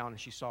looked down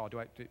and she saw,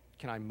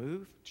 can I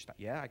move? She thought,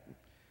 yeah,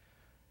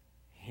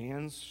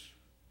 hands,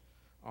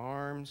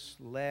 arms,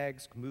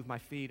 legs, move my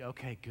feet.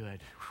 Okay,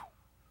 good. Whew.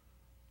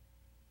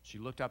 She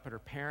looked up at her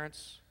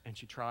parents and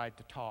she tried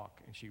to talk,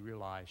 and she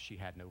realized she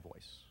had no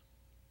voice.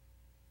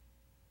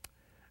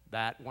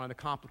 That one of the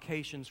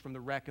complications from the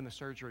wreck and the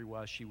surgery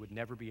was she would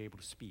never be able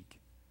to speak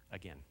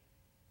again.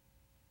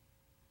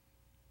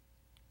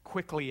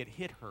 Quickly it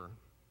hit her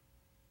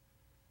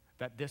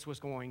that this was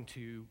going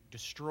to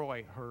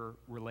destroy her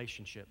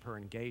relationship, her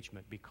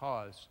engagement,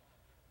 because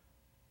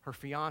her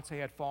fiance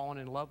had fallen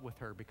in love with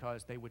her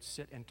because they would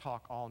sit and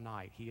talk all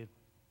night. He had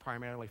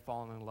primarily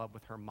fallen in love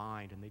with her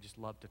mind, and they just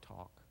loved to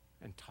talk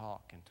and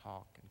talk and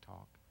talk and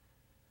talk.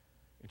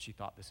 And she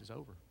thought, this is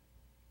over.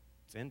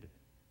 It's ended.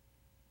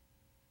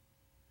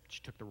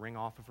 She took the ring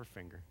off of her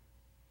finger,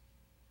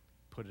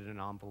 put it in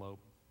an envelope,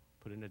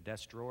 put it in a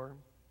desk drawer.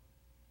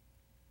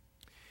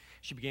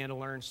 She began to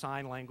learn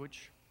sign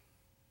language.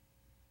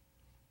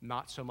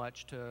 Not so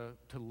much to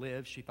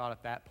live. She thought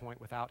at that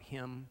point, without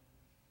him,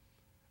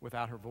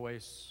 without her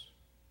voice,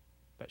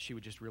 that she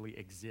would just really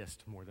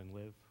exist more than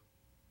live.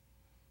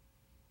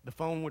 The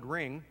phone would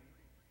ring.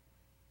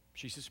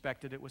 She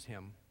suspected it was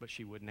him, but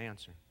she wouldn't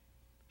answer.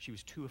 She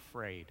was too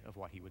afraid of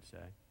what he would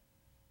say.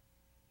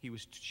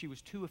 She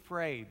was too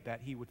afraid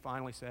that he would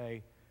finally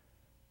say,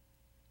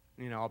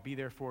 I'll be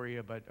there for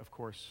you, but of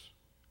course,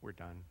 we're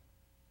done.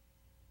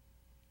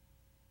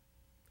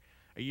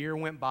 A year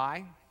went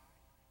by,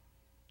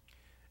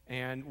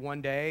 and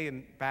one day,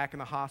 back in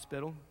the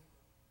hospital,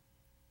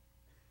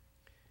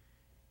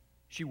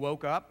 she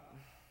woke up,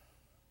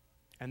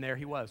 and there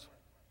he was.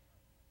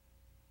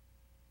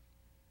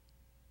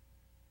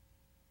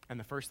 And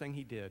the first thing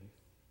he did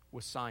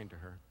was sign to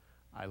her,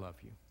 "I love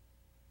you."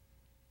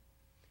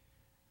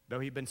 Though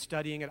he'd been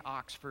studying at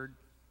Oxford,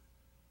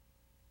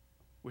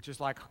 which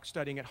is like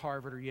studying at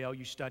Harvard or Yale,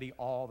 you study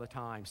all the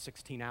time,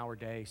 16-hour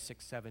days,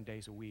 6-7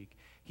 days a week.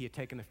 He had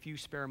taken the few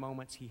spare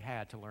moments he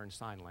had to learn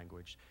sign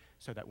language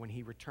so that when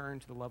he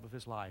returned to the love of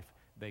his life,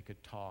 they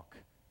could talk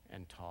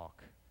and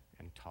talk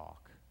and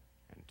talk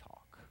and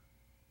talk.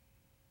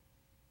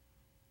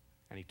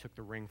 And he took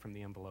the ring from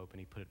the envelope and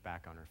he put it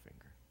back on her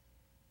finger.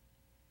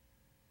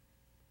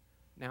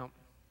 Now,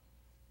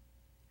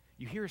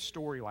 you hear a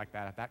story like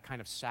that kind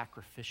of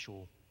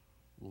sacrificial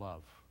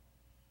love,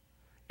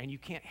 and you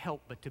can't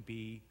help but to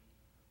be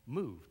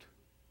moved.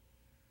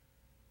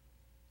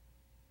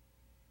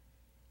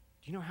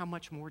 Do you know how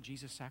much more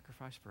Jesus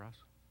sacrificed for us?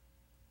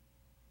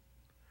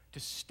 To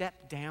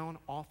step down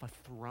off a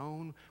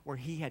throne where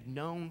he had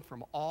known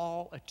from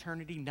all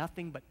eternity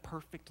nothing but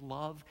perfect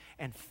love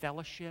and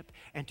fellowship,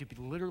 and to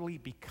literally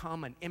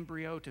become an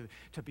embryo, to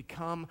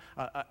become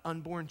an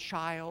unborn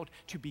child,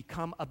 to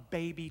become a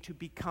baby, to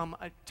become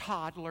a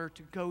toddler,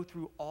 to go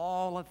through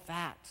all of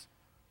that,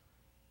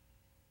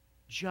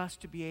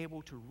 just to be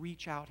able to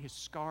reach out his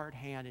scarred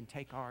hand and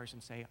take ours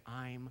and say,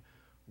 "I'm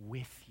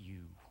with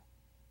you."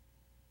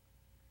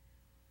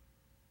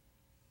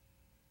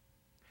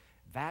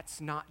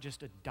 That's not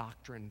just a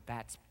doctrine,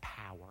 that's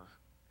power.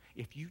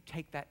 If you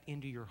take that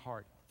into your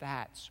heart,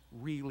 that's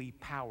really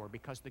power,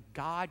 because the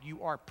God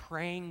you are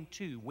praying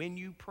to when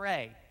you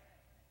pray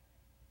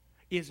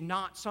is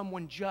not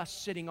someone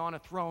just sitting on a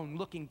throne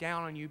looking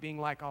down on you being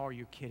like, "Oh, are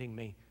you kidding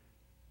me?"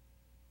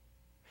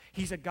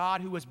 He's a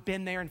God who has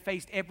been there and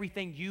faced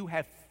everything you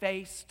have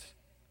faced,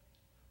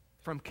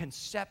 from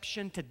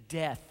conception to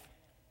death.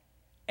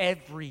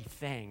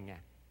 Everything.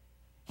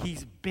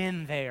 He's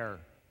been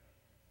there.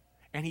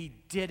 And he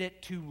did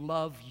it to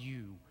love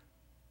you.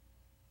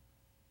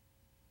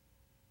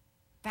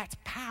 That's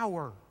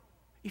power.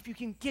 If you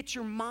can get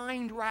your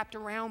mind wrapped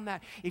around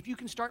that, if you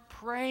can start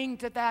praying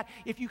to that,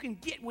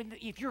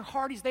 if your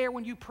heart is there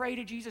when you pray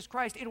to Jesus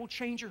Christ, it will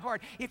change your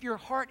heart. If your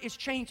heart is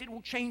changed, it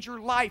will change your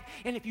life.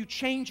 And if you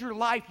change your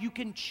life, you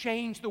can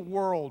change the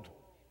world.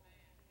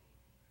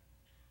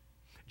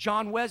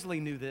 John Wesley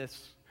knew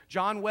this.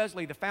 John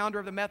Wesley, the founder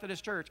of the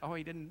Methodist Church. Oh,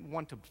 he didn't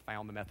want to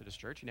found the Methodist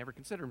Church. He never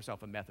considered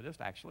himself a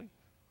Methodist, actually.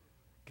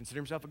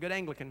 Considered himself a good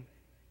Anglican.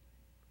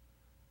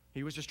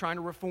 He was just trying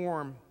to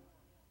reform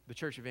the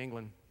Church of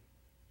England.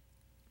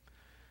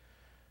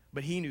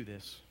 But he knew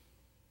this.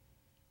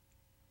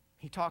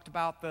 He talked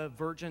about the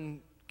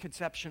virgin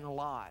conception a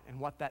lot and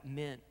what that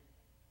meant.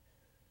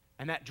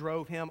 And that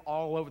drove him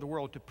all over the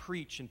world to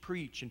preach and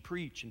preach and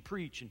preach and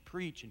preach and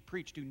preach and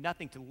preach. Do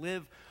nothing, to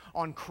live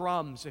on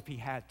crumbs if he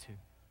had to.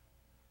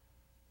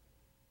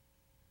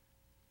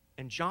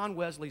 And John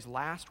Wesley's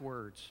last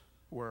words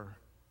were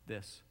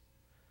this: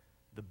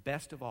 "The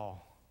best of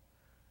all,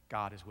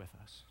 God is with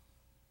us."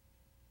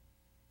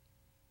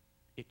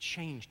 It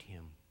changed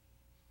him.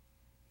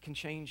 It can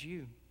change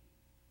you.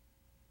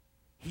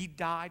 He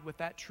died with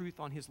that truth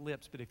on his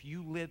lips, but if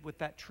you live with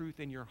that truth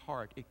in your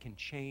heart, it can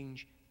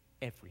change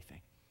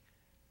everything.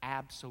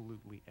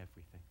 Absolutely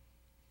everything.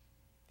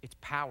 It's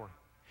power.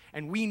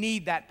 And we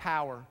need that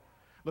power.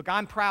 Look,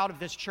 I'm proud of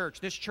this church.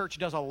 This church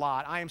does a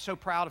lot. I am so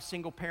proud of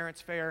Single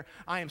Parents Fair.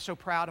 I am so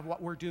proud of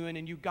what we're doing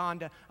in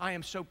Uganda. I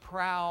am so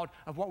proud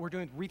of what we're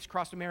doing with Wreaths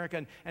Across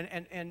America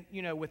and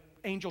with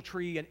Angel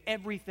Tree and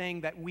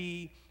everything that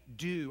we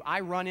do.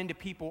 I run into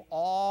people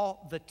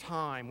all the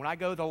time. When I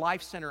go to the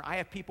Life Center, I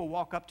have people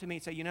walk up to me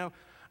and say,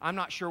 "I'm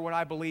not sure what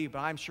I believe, but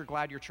I'm sure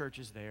glad your church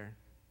is there."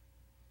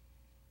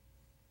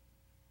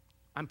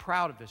 I'm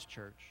proud of this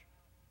church.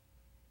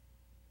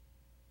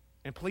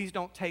 And please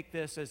don't take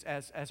this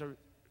as a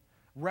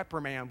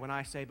reprimand when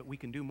I say, but we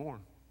can do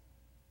more.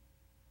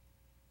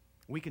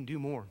 We can do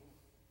more.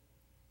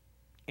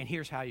 And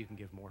here's how you can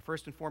give more.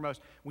 First and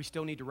foremost, we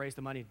still need to raise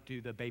the money to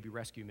do the baby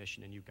rescue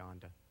mission in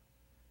Uganda.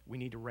 We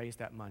need to raise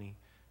that money.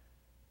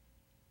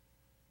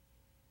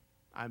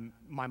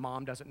 My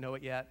mom doesn't know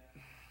it yet.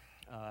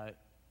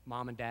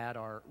 Mom and Dad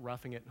are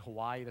roughing it in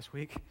Hawaii this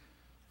week.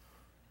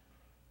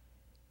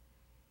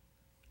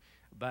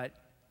 But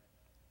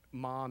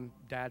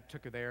Dad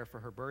took her there for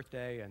her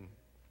birthday, and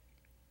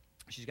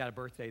she's got a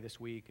birthday this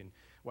week. And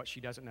what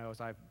she doesn't know is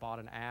I've bought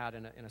an ad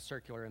in a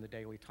circular in the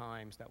Daily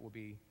Times that will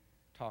be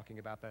talking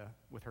about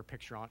with her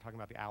picture on it, talking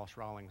about the Alice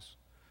Rawlings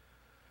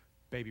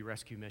baby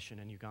rescue mission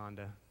in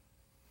Uganda.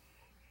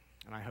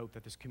 And I hope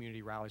that this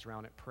community rallies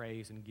around it,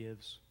 prays, and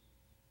gives.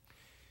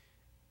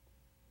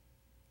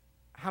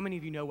 How many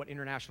of you know what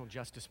International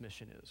Justice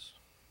Mission is?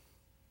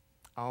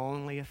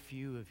 Only a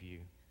few of you.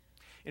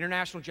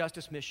 International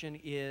Justice Mission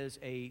is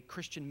a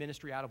Christian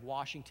ministry out of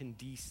Washington,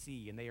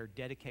 D.C., and they are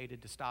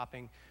dedicated to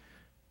stopping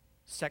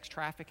sex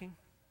trafficking,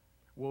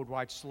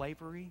 worldwide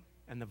slavery,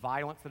 and the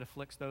violence that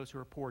afflicts those who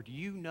are poor. Do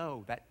you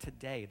know that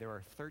today there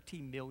are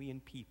 30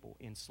 million people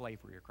in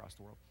slavery across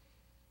the world?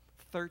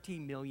 30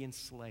 million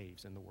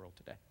slaves in the world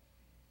today.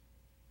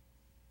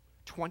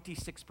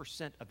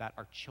 26% of that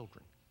are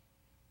children.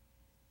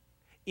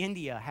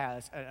 India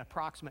has an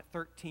approximate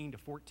 13 to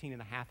 14.5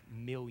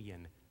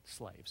 million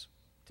slaves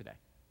today.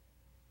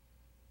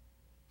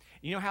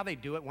 You know how they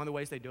do it? One of the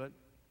ways they do it?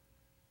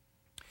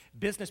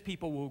 Business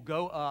people will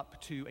go up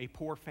to a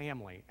poor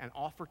family and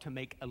offer to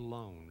make a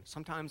loan,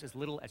 sometimes as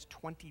little as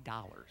 $20.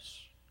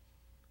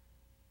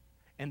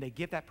 And they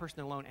give that person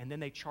a loan, and then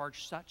they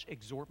charge such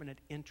exorbitant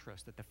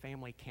interest that the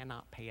family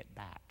cannot pay it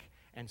back.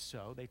 And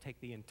so they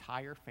take the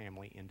entire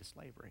family into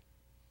slavery.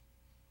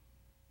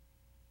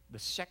 The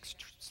sex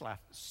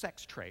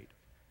trade,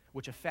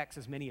 which affects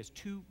as many as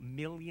 2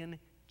 million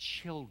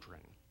children,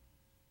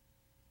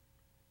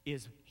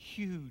 is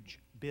huge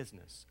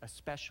business,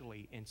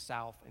 especially in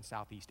South and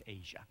Southeast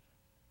Asia.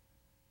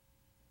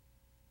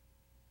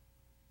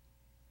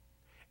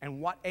 And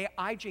what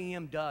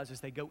IJM does is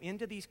they go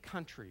into these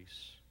countries,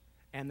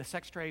 and the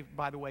sex trade,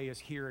 by the way, is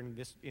here in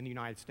the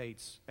United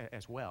States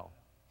as well.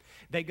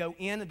 They go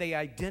in and they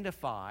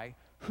identify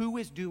who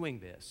is doing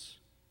this,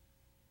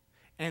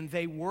 and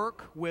they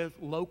work with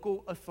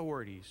local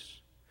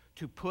authorities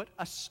to put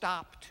a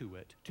stop to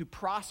it, to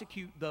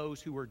prosecute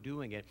those who are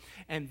doing it.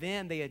 And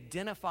then they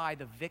identify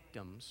the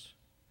victims,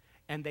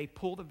 and they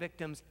pull the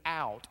victims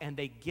out, and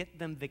they get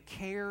them the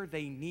care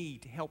they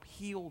need to help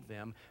heal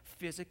them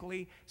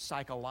physically,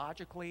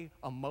 psychologically,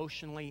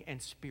 emotionally,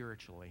 and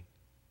spiritually.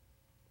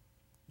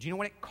 Do you know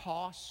what it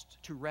costs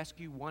to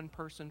rescue one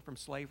person from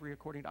slavery,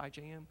 according to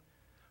IJM?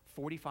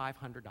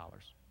 $4,500.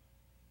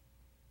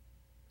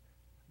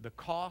 The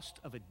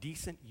cost of a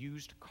decent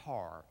used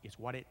car is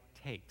what it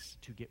takes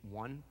to get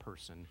one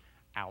person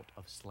out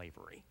of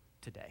slavery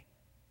today.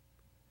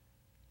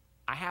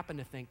 I happen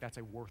to think that's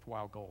a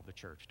worthwhile goal of the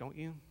church, don't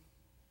you?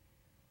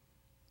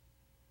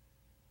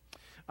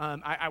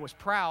 I was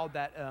proud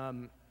that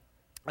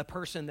a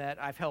person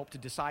that I've helped to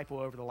disciple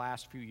over the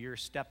last few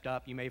years stepped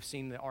up. You may have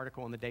seen the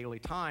article in the Daily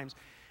Times,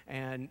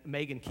 and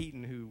Megan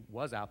Keaton, who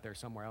was out there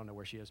somewhere, I don't know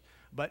where she is,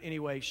 but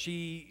anyway,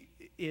 she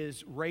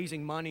is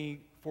raising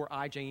money for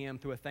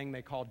IJM through a thing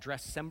they call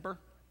Dresscember.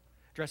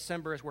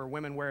 Dresscember is where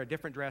women wear a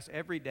different dress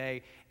every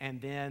day, and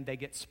then they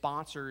get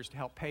sponsors to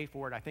help pay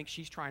for it. I think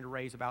she's trying to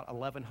raise about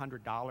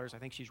 $1,100. I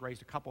think she's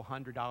raised a couple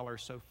 $100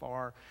 so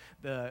far.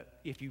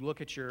 If you look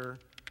at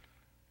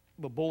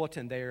the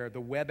bulletin there,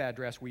 the web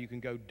address where you can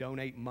go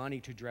donate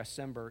money to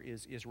Dresscember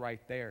is right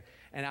there.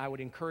 And I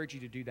would encourage you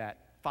to do that.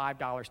 $5,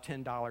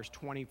 $10,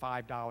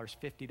 $25,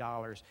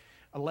 $50.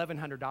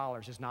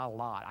 $1,100 is not a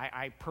lot.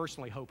 I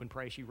personally hope and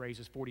pray she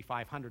raises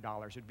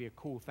 $4,500. It'd be a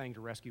cool thing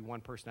to rescue one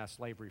person out of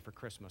slavery for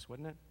Christmas,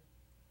 wouldn't it?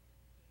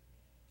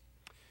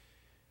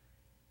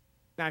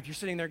 Now, if you're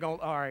sitting there going,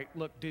 all right,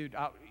 look, dude,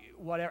 I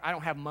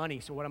don't have money,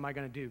 so what am I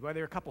going to do? Well,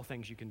 there are a couple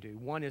things you can do.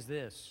 One is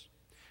this.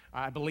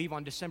 I believe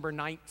on December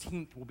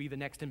 19th will be the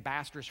next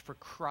Ambassadors for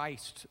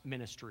Christ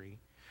ministry.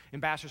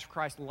 Ambassadors for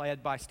Christ,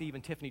 led by Steve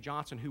and Tiffany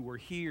Johnson, who were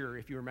here,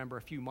 if you remember,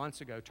 a few months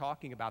ago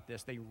talking about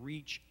this. They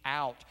reach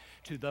out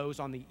to those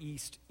on the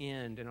East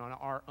End, and on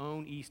our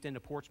own East End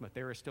of Portsmouth,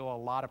 there is still a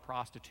lot of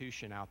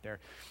prostitution out there.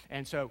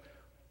 And so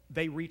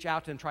they reach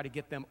out to them, try to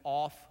get them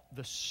off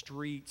the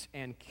streets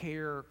and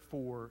care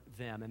for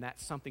them. And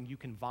that's something you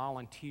can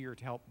volunteer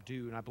to help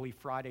do. And I believe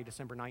Friday,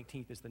 December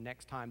 19th is the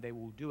next time they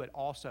will do it.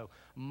 Also,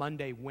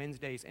 Monday,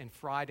 Wednesdays, and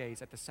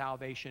Fridays at the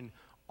Salvation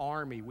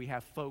Army, we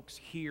have folks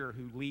here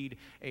who lead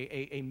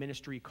a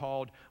ministry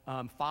called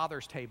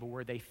Father's Table,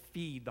 where they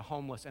feed the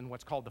homeless and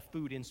what's called the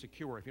food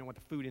insecure. If you know what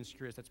the food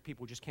insecure is, that's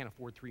people who just can't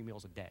afford 3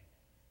 meals a day.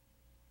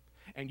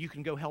 And you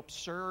can go help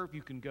serve,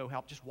 you can go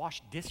help just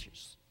wash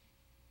dishes.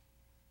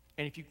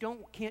 And if you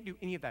can't do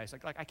any of that, it's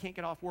like I can't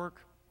get off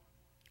work,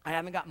 I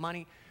haven't got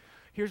money,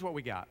 here's what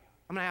we got.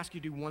 I'm going to ask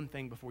you to do one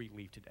thing before you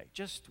leave today,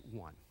 just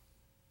one.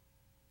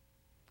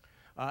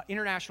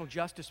 International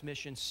Justice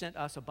Mission sent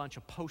us a bunch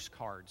of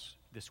postcards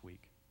this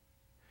week.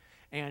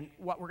 And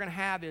what we're going to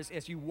have is,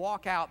 as you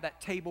walk out that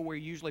table where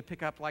you usually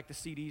pick up like the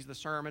CDs, the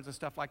sermons and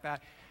stuff like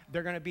that,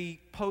 there are going to be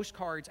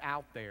postcards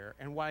out there.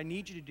 And what I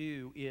need you to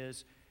do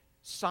is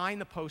sign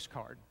the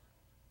postcard.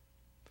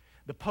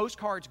 The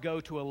postcards go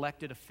to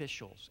elected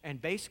officials.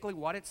 And basically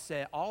what it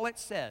says, all it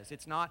says,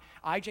 it's not,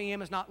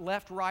 IJM is not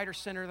left, right, or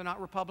center, they're not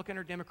Republican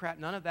or Democrat,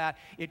 none of that.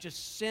 It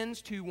just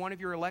sends to one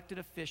of your elected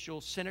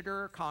officials,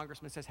 senator or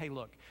congressman, says, hey,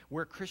 look,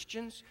 we're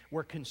Christians,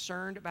 we're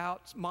concerned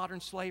about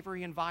modern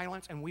slavery and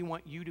violence, and we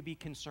want you to be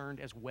concerned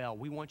as well.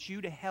 We want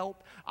you to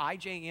help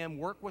IJM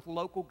work with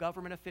local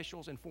government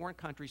officials in foreign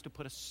countries to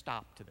put a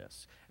stop to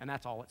this. And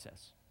that's all it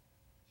says.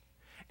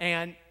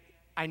 And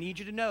I need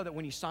you to know that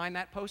when you sign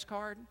that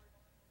postcard,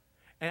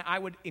 And I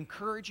would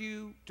encourage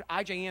you to,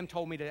 IJM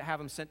told me to have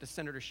them sent to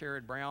Senator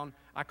Sherrod Brown.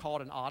 I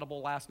called an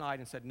audible last night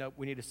and said, nope,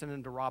 we need to send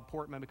them to Rob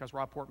Portman because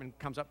Rob Portman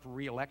comes up for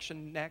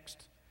re-election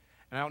next.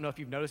 And I don't know if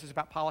you've noticed this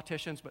about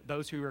politicians, but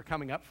those who are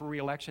coming up for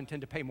re-election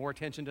tend to pay more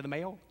attention to the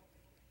mail.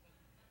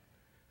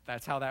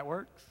 That's how that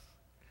works.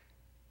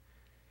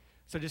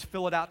 So just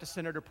fill it out to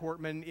Senator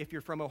Portman. If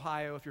you're from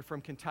Ohio, if you're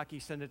from Kentucky,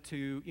 send it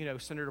to,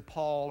 Senator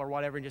Paul or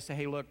whatever, and just say,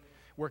 hey, look,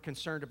 we're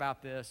concerned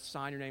about this.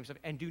 Sign your name.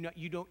 And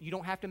you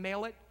don't have to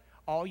mail it.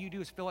 All you do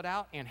is fill it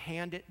out and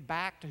hand it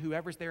back to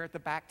whoever's there at the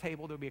back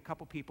table. There'll be a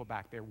couple people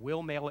back there.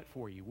 We'll mail it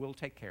for you. We'll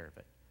take care of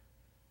it.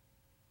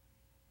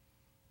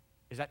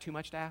 Is that too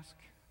much to ask?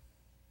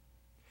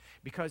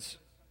 Because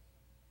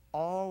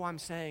all I'm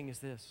saying is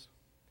this.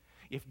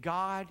 If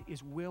God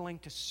is willing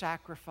to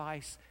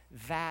sacrifice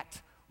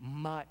that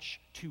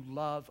much to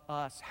love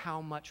us,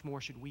 how much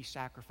more should we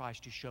sacrifice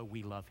to show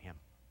we love him?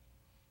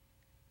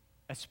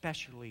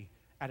 Especially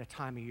at a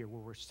time of year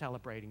where we're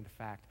celebrating the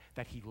fact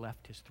that he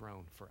left his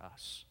throne for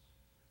us.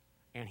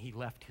 And he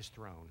left his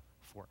throne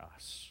for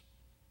us.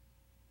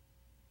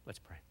 Let's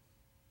pray.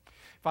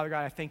 Father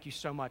God, I thank you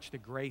so much, the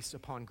grace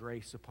upon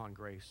grace upon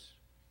grace.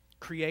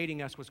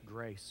 Creating us was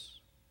grace.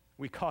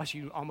 We caused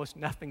you almost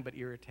nothing but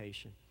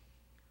irritation.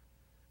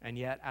 And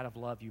yet, out of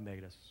love, you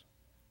made us.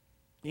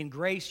 In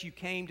grace, you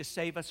came to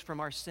save us from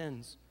our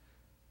sins.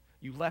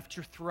 You left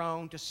your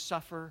throne to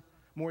suffer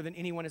more than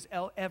anyone has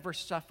ever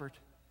suffered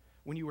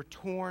when you were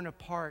torn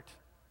apart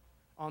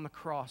on the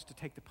cross to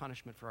take the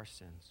punishment for our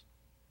sins.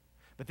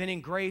 But then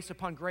in grace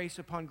upon grace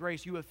upon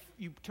grace, you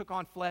took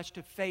on flesh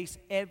to face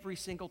every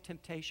single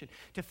temptation,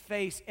 to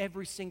face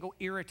every single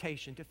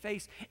irritation, to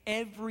face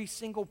every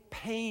single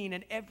pain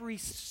and every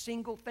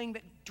single thing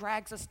that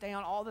drags us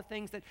down, all the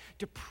things that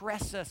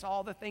depress us,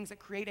 all the things that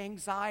create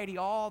anxiety,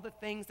 all the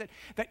things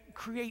that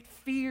create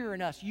fear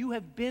in us. You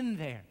have been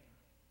there.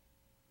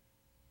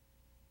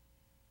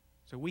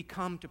 So we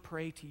come to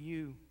pray to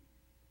you.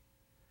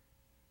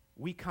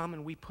 We come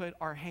and we put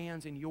our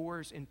hands in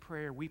yours in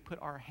prayer. We put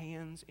our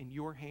hands in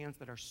your hands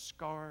that are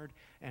scarred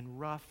and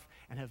rough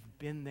and have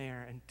been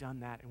there and done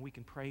that. And we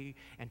can pray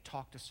and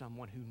talk to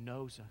someone who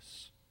knows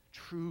us,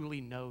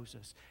 truly knows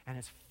us, and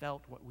has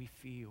felt what we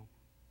feel.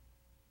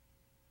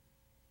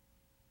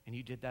 And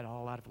you did that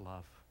all out of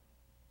love.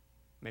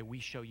 May we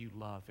show you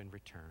love in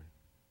return.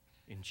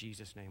 In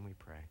Jesus' name we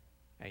pray.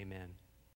 Amen.